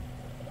نیسته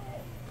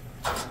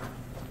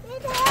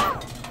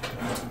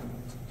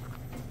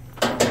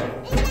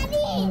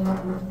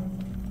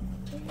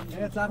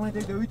این سخت من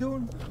تک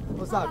دویتون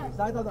و سخت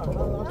سعی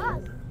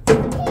دادم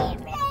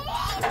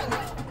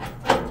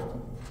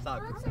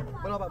سخت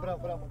برا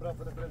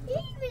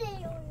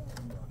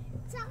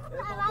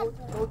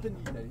تو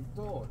تنیداری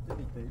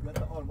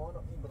مثل آلمان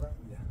این برن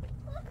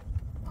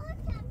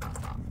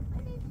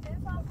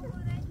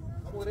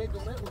Morei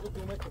دومه اونجا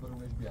دومه که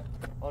برونش بیا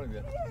آره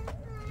بیا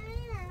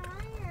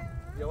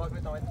یواش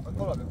میتونم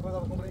کلا بیا کلا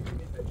بکنم این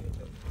میشه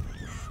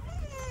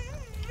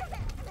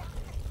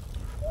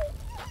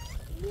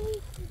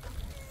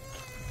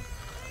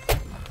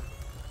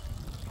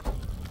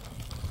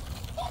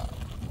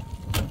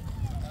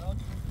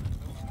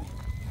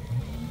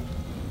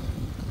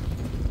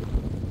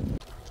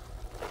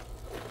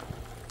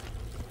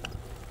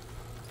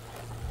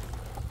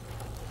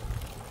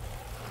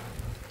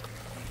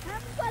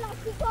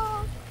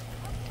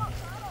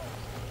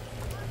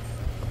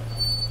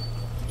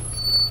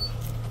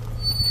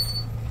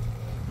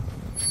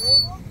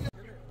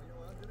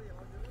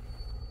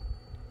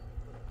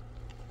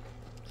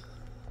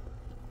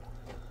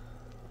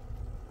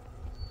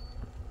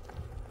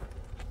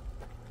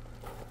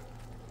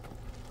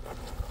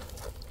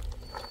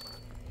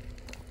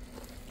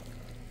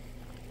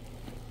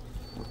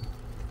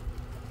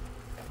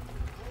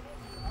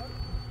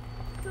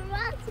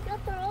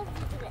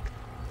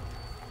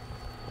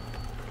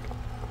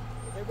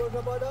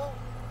Bolsa بالا؟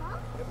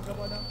 bolsa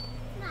بالا؟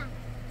 نه.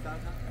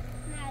 سرخم؟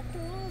 نه تو.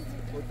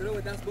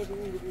 برو دست باش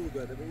اون رو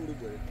بده به اون رو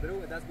بده.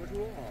 برو دست باش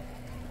رو.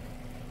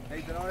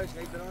 هی درارش.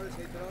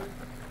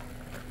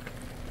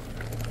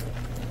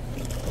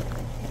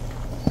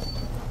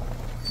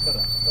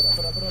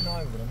 برو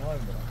نایم برو.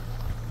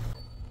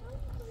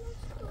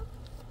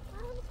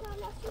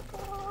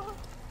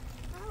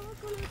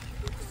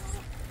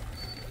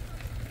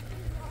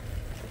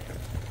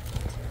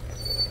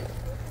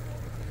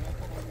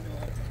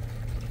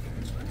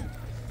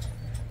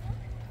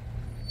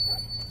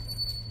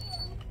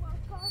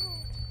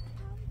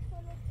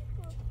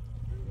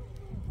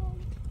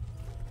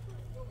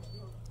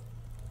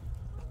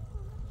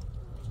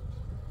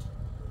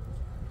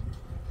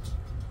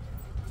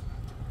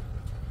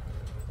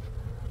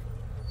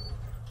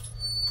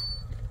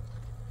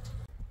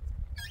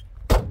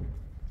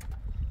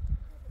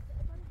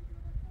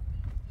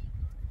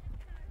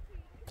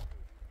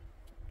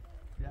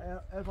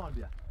 Ervan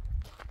bia.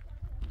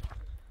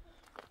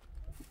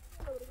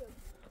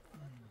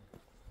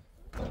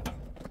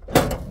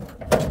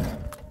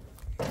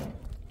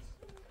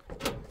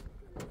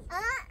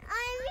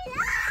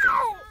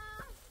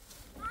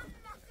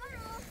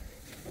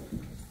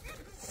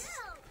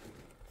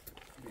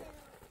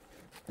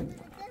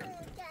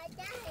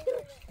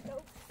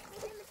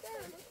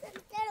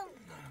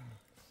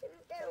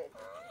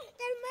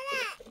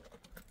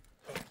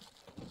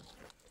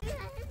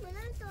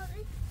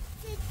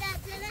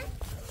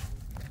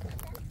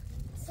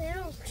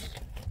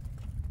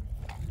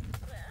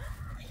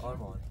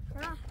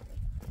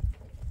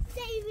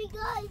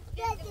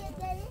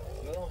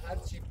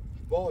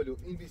 بالو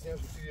این بیشتر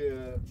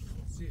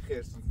سی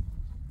خرسی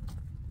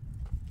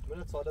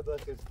من ساله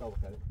باید خرسی تا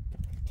بخره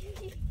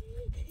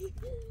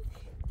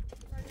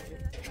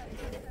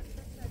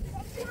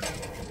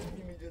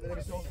این میجه داره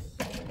بیشتر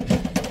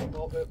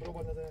نافه برو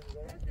باید نزنه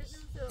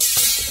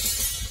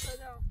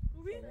سلام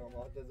خوبی؟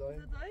 سلام دزای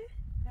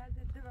هر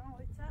دده به ما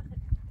ایتاخه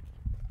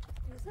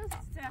مثلا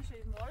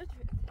استراشید مورد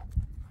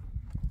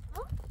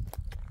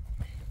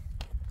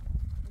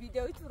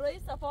ویدیوی تو روی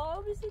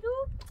صفحه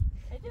بریسیدو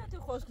خیلی تو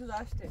خوش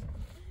گذاشته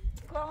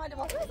کامل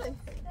باشه ده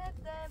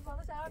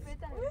بالا شهر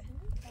بهتره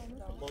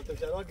منطقه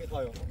شهر که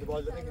خواهیم به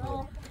بالده نگیده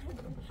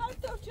هر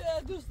طور که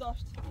دوست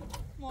داشت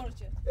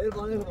مارچه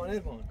ارفان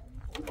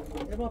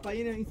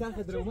پایین این سرخ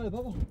درومه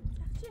بابا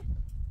چه؟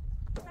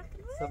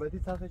 سبدی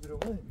سرخ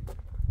درومه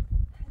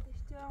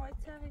اشتیا وای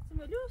سرخ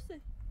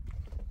ملوسه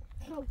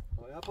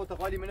یا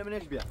پرتقالی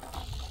منش بیا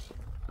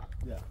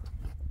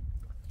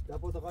یا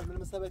پرتقال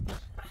منم سبدی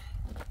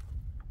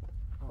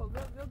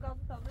خب بیا گاز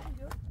تابه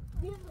اینجا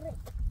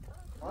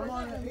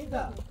آمان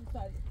اینجا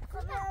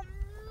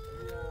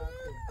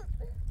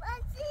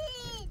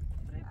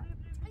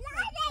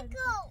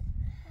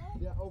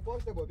بیا او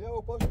پاش نبود بیا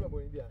او پاش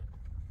نبود بیا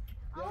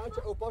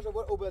چه او پاش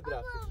نبود او بد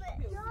رفت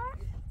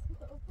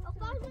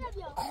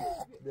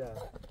بیا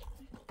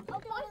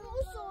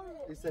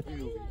این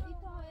سفیدو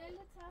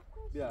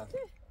بیا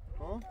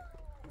ها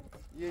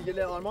یه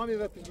گله آرمان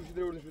میوه پیشوشی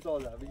در اردش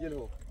بتاله بگیل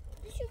هو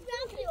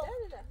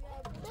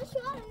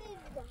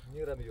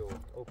نیرمیو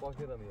او پاش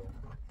نیرمیو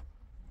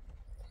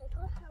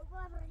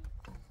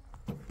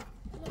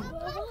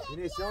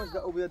این اسیانش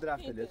او بده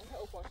درفت لید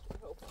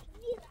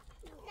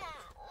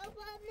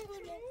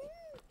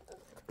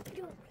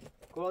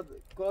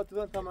کلا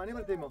تو تمانی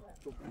مرتی ما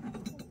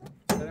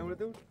داریم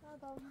مرتو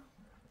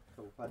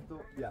تو فتو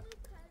بیا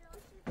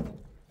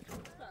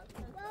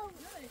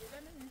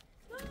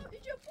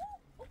اینجا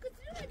او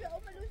کتری نبیا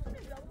او ملوش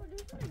نبیا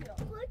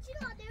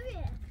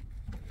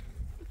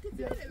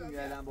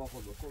میادم با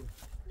خود بکن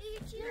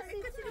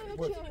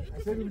بود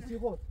اصلا میسی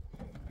خود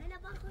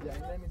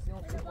یعنی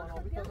نمیسیون فیلمان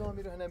آبی تا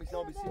میره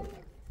نمیسیون بیسیون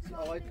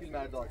آقای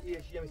فیلمبردار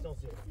ایش یه میسیون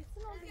سیون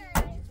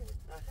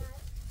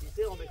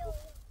بیسی هم بخور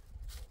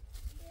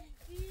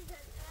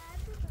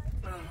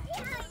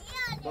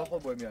با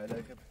خود باید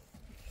میاد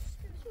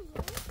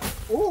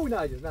اوه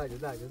نرگس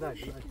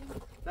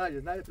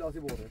پلاسی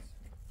بورس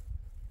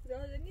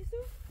پلاسی نیستو؟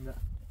 نه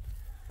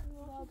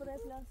برای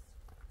پلاس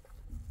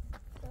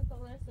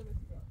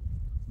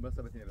بس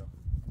بتینی برم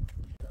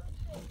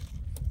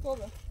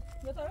Cobra.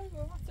 Eu tava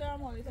vou mostrar a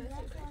mole, tá?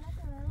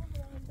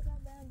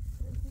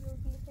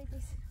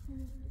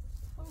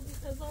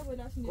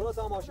 خلاص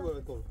هم ماشی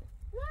باید کن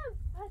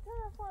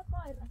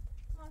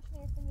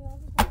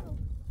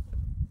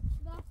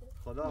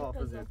خدا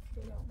حافظت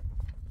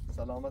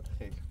سلامت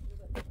خیر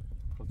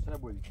خود چه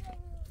نبودی؟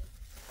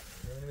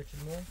 نمیدونم چی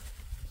مون؟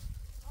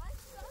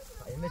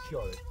 اینه چی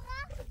آره؟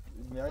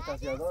 میای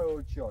تصیادار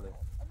رو چی آره؟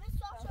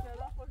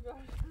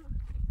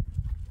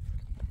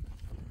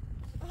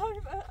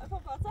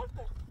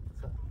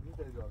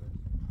 میتونی جاره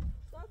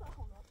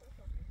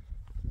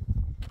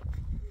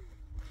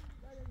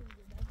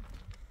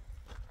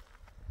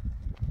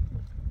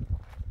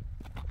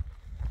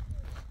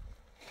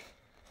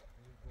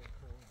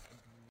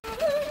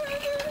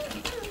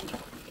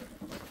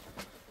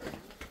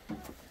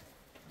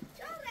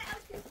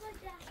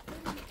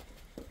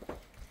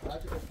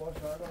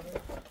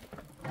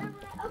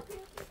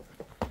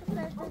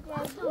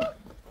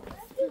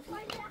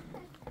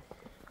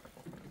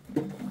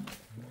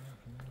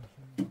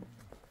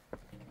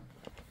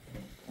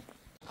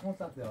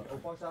Constatear, eu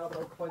posso dar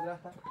para o que pode dar,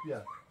 tá?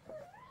 Olha.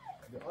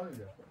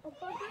 Olha.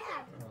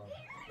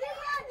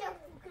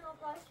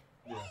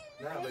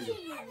 نه بگو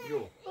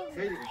یو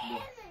خیلی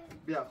خوبه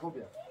بیا خوب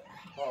بیا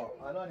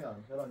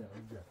الان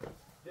بیا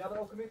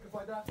برای کمی که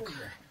فایده رفته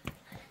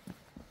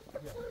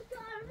بیا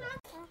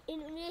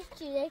این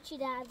اون چی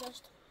در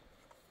داشت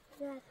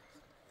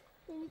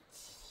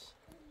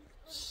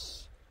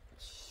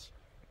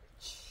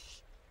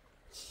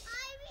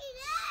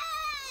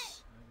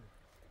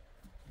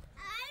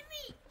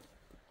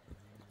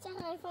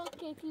چقدر فاق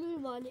کیک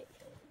میمانه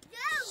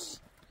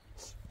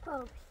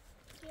خب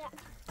بیا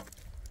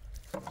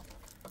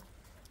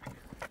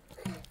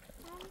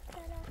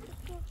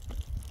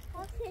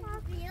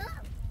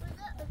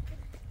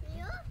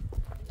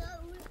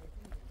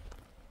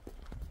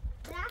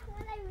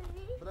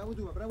Bravo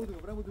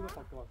due,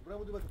 fatto,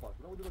 bravo due che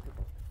fatto.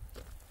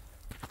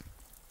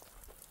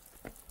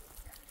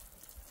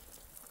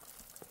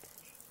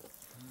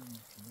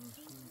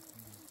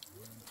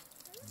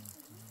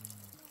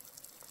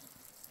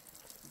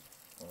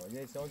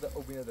 یه سیان در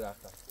اوبینه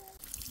درخته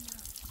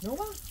نه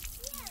ما؟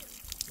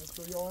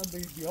 تو یا هم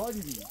بیها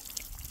دیدی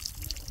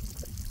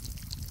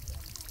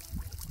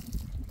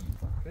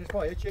کنیش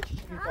پا یه چیه چی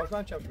که پاشو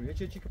هم چم شد یه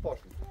چیه چی که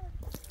پاشو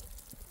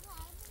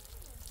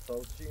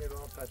ساوس چی این رو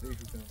هم قطعه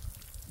ایشو کنم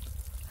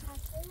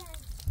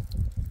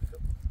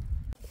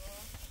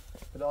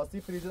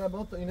پلاستی فریزر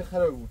نبود تا این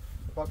خراب بود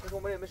فاکر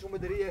کنم مشون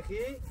بدری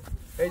یخی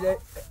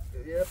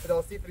یه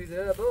پلاستی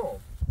فریزر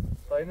نبود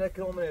تا این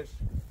نکرمش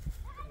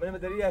من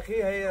بدری یخی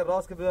هی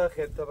راست که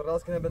بخیر تا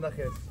راست کنه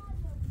بنخس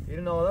این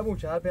ناله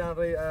بود هر پیان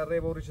ری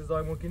بوری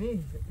چیزای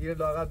ممکنی این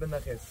لاغت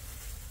بنخس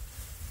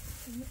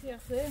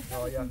یخزه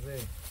یخزه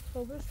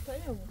خوبش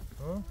خیلی بود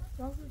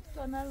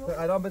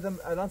الان بدم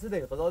الان چه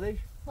دیگه قضا دیش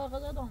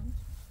قضا دام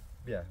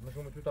بیا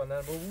مشون تو تا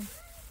نر بگو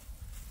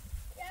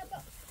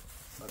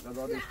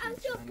قضا دیش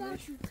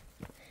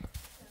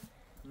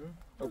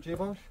او چی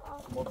باش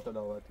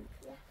مطلواتی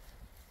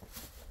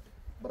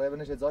برای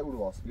بنش ازای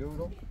اورواس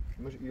بیو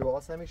مش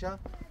اورواس همیشه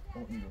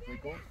اون اینو فکر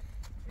کن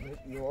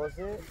اورواس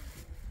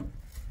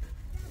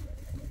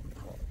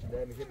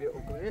ده میشه بیا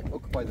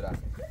اوکوپای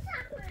درست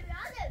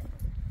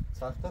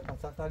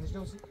سخته نیست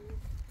نوسی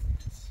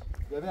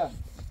بیا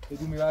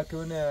بدون میوه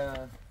کنه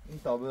این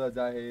تابه از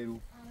هیرو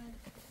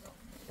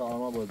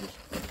تمام بازش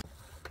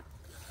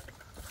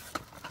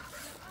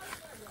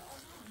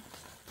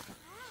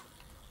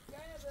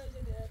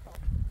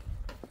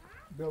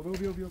بیا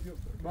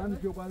بانش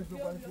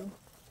بیا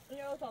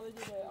یا تابه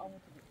دیگه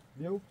آموزی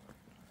بیو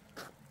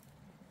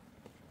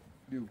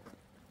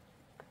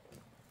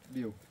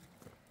بیا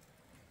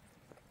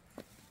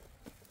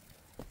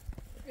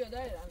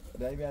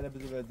دایی میاره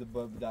بذار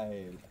ده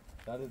هیل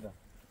داره ده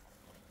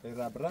این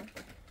ربره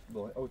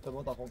باید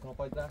اوتومات آخون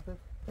کامپای درخته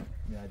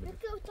میاره بید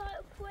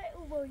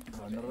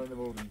نره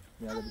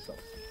میاره بیسا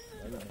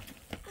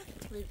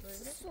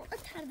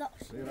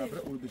این ربره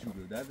اول بشو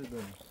بیو درده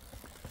داری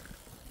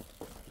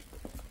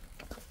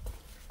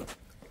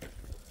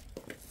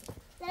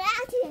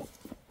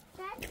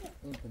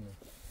این کنه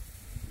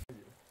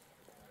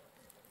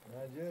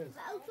نرجس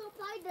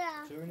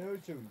چون نور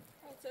چون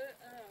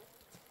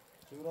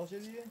چون راشه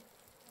دیگه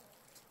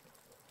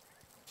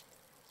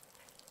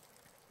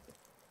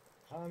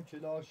هم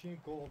کلاشین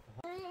کن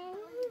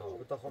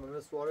بتا خانم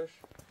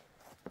سوارش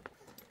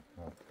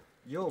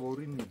یا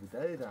بورین نبود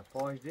دیدم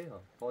 5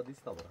 ها 5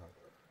 تا برها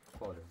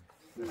فاره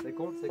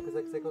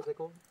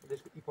Second.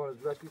 Deixa ir para as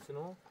duas que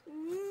senão.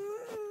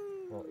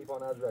 Ir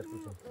para as duas que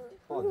senão.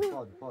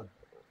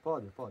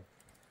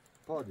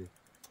 Pode.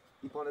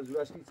 Ir para as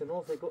duas que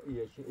senão second.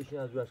 Ești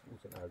as duas que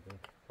senão.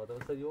 Poate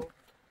să eu.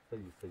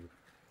 Săriu.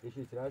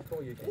 Ești ținat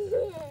cu ești.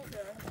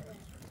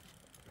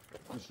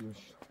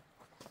 Miști.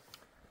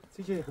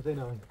 سی چه خطایی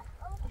نمید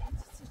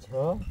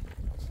ها؟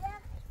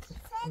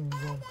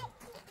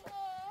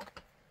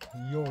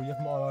 یو یک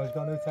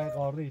مالاشگانه تای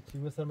قاری چی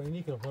مثل من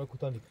اینی کنم خواهی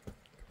کوتاه نیکن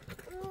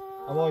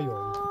اما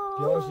یو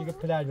پیاشی که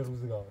پلنج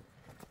روزگار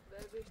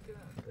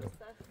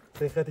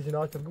سی خطیش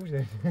ناش پر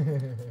گوشه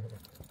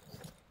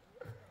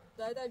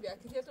دای بیا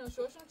که تیتون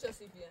شوشون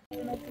چسیبیه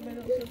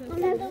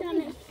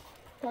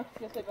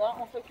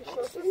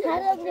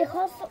هذا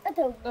بيخص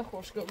أتو نه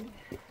خوش کن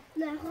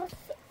لا خص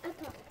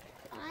أتو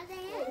هذا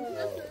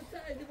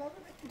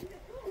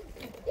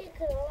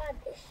يكره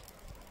وادش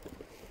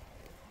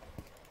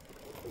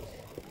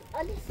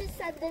أليس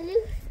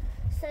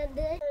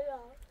صندلی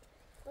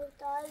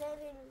وطالع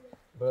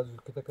برای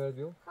کتا کرد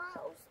بیو؟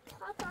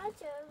 ها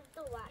تاچه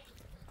دواش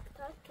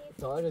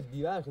تاچه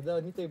دیوار خدا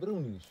نیتی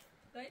برونیش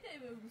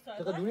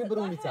چقدر دونی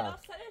برونی تر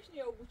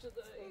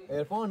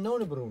ارفان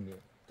نون برونی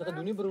چقدر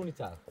دونی برونی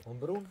تر هم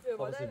برون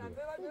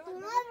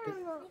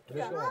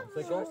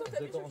خلاص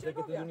بیو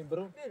سکو دونی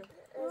برون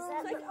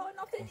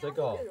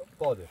سکو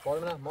پاده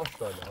منه ماش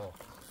داله ها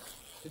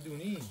چه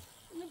دونی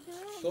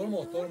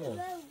ترمو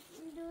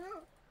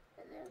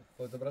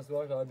خود برس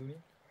باش دونی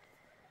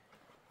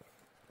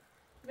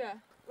بیا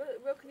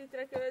بکنی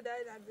ترکه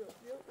دای بیو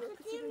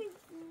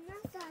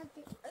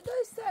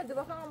دای سرد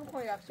بخوام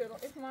میخوام یخچال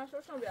این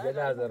ماشوشون بیا یه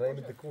لحظه رای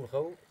میتکون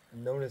خو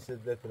نون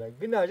شدت لنگ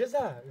بی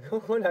ناجزه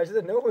کون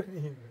ناجزه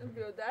نونی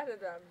بیو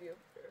دارم بیو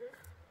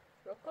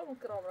رقم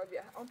کرام را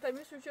بیا آن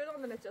تمیز شو چرا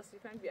من نچسی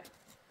فهم بیا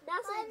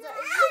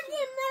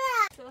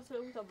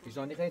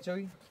پیشانی خیلی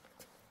چوی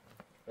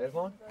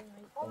ارفان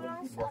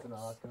باسن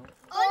آواز کنم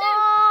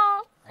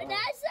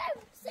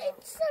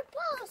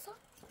passa.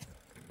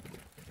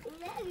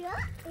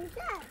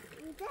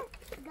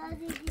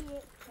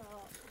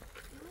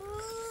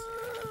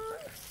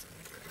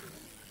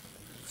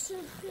 Isso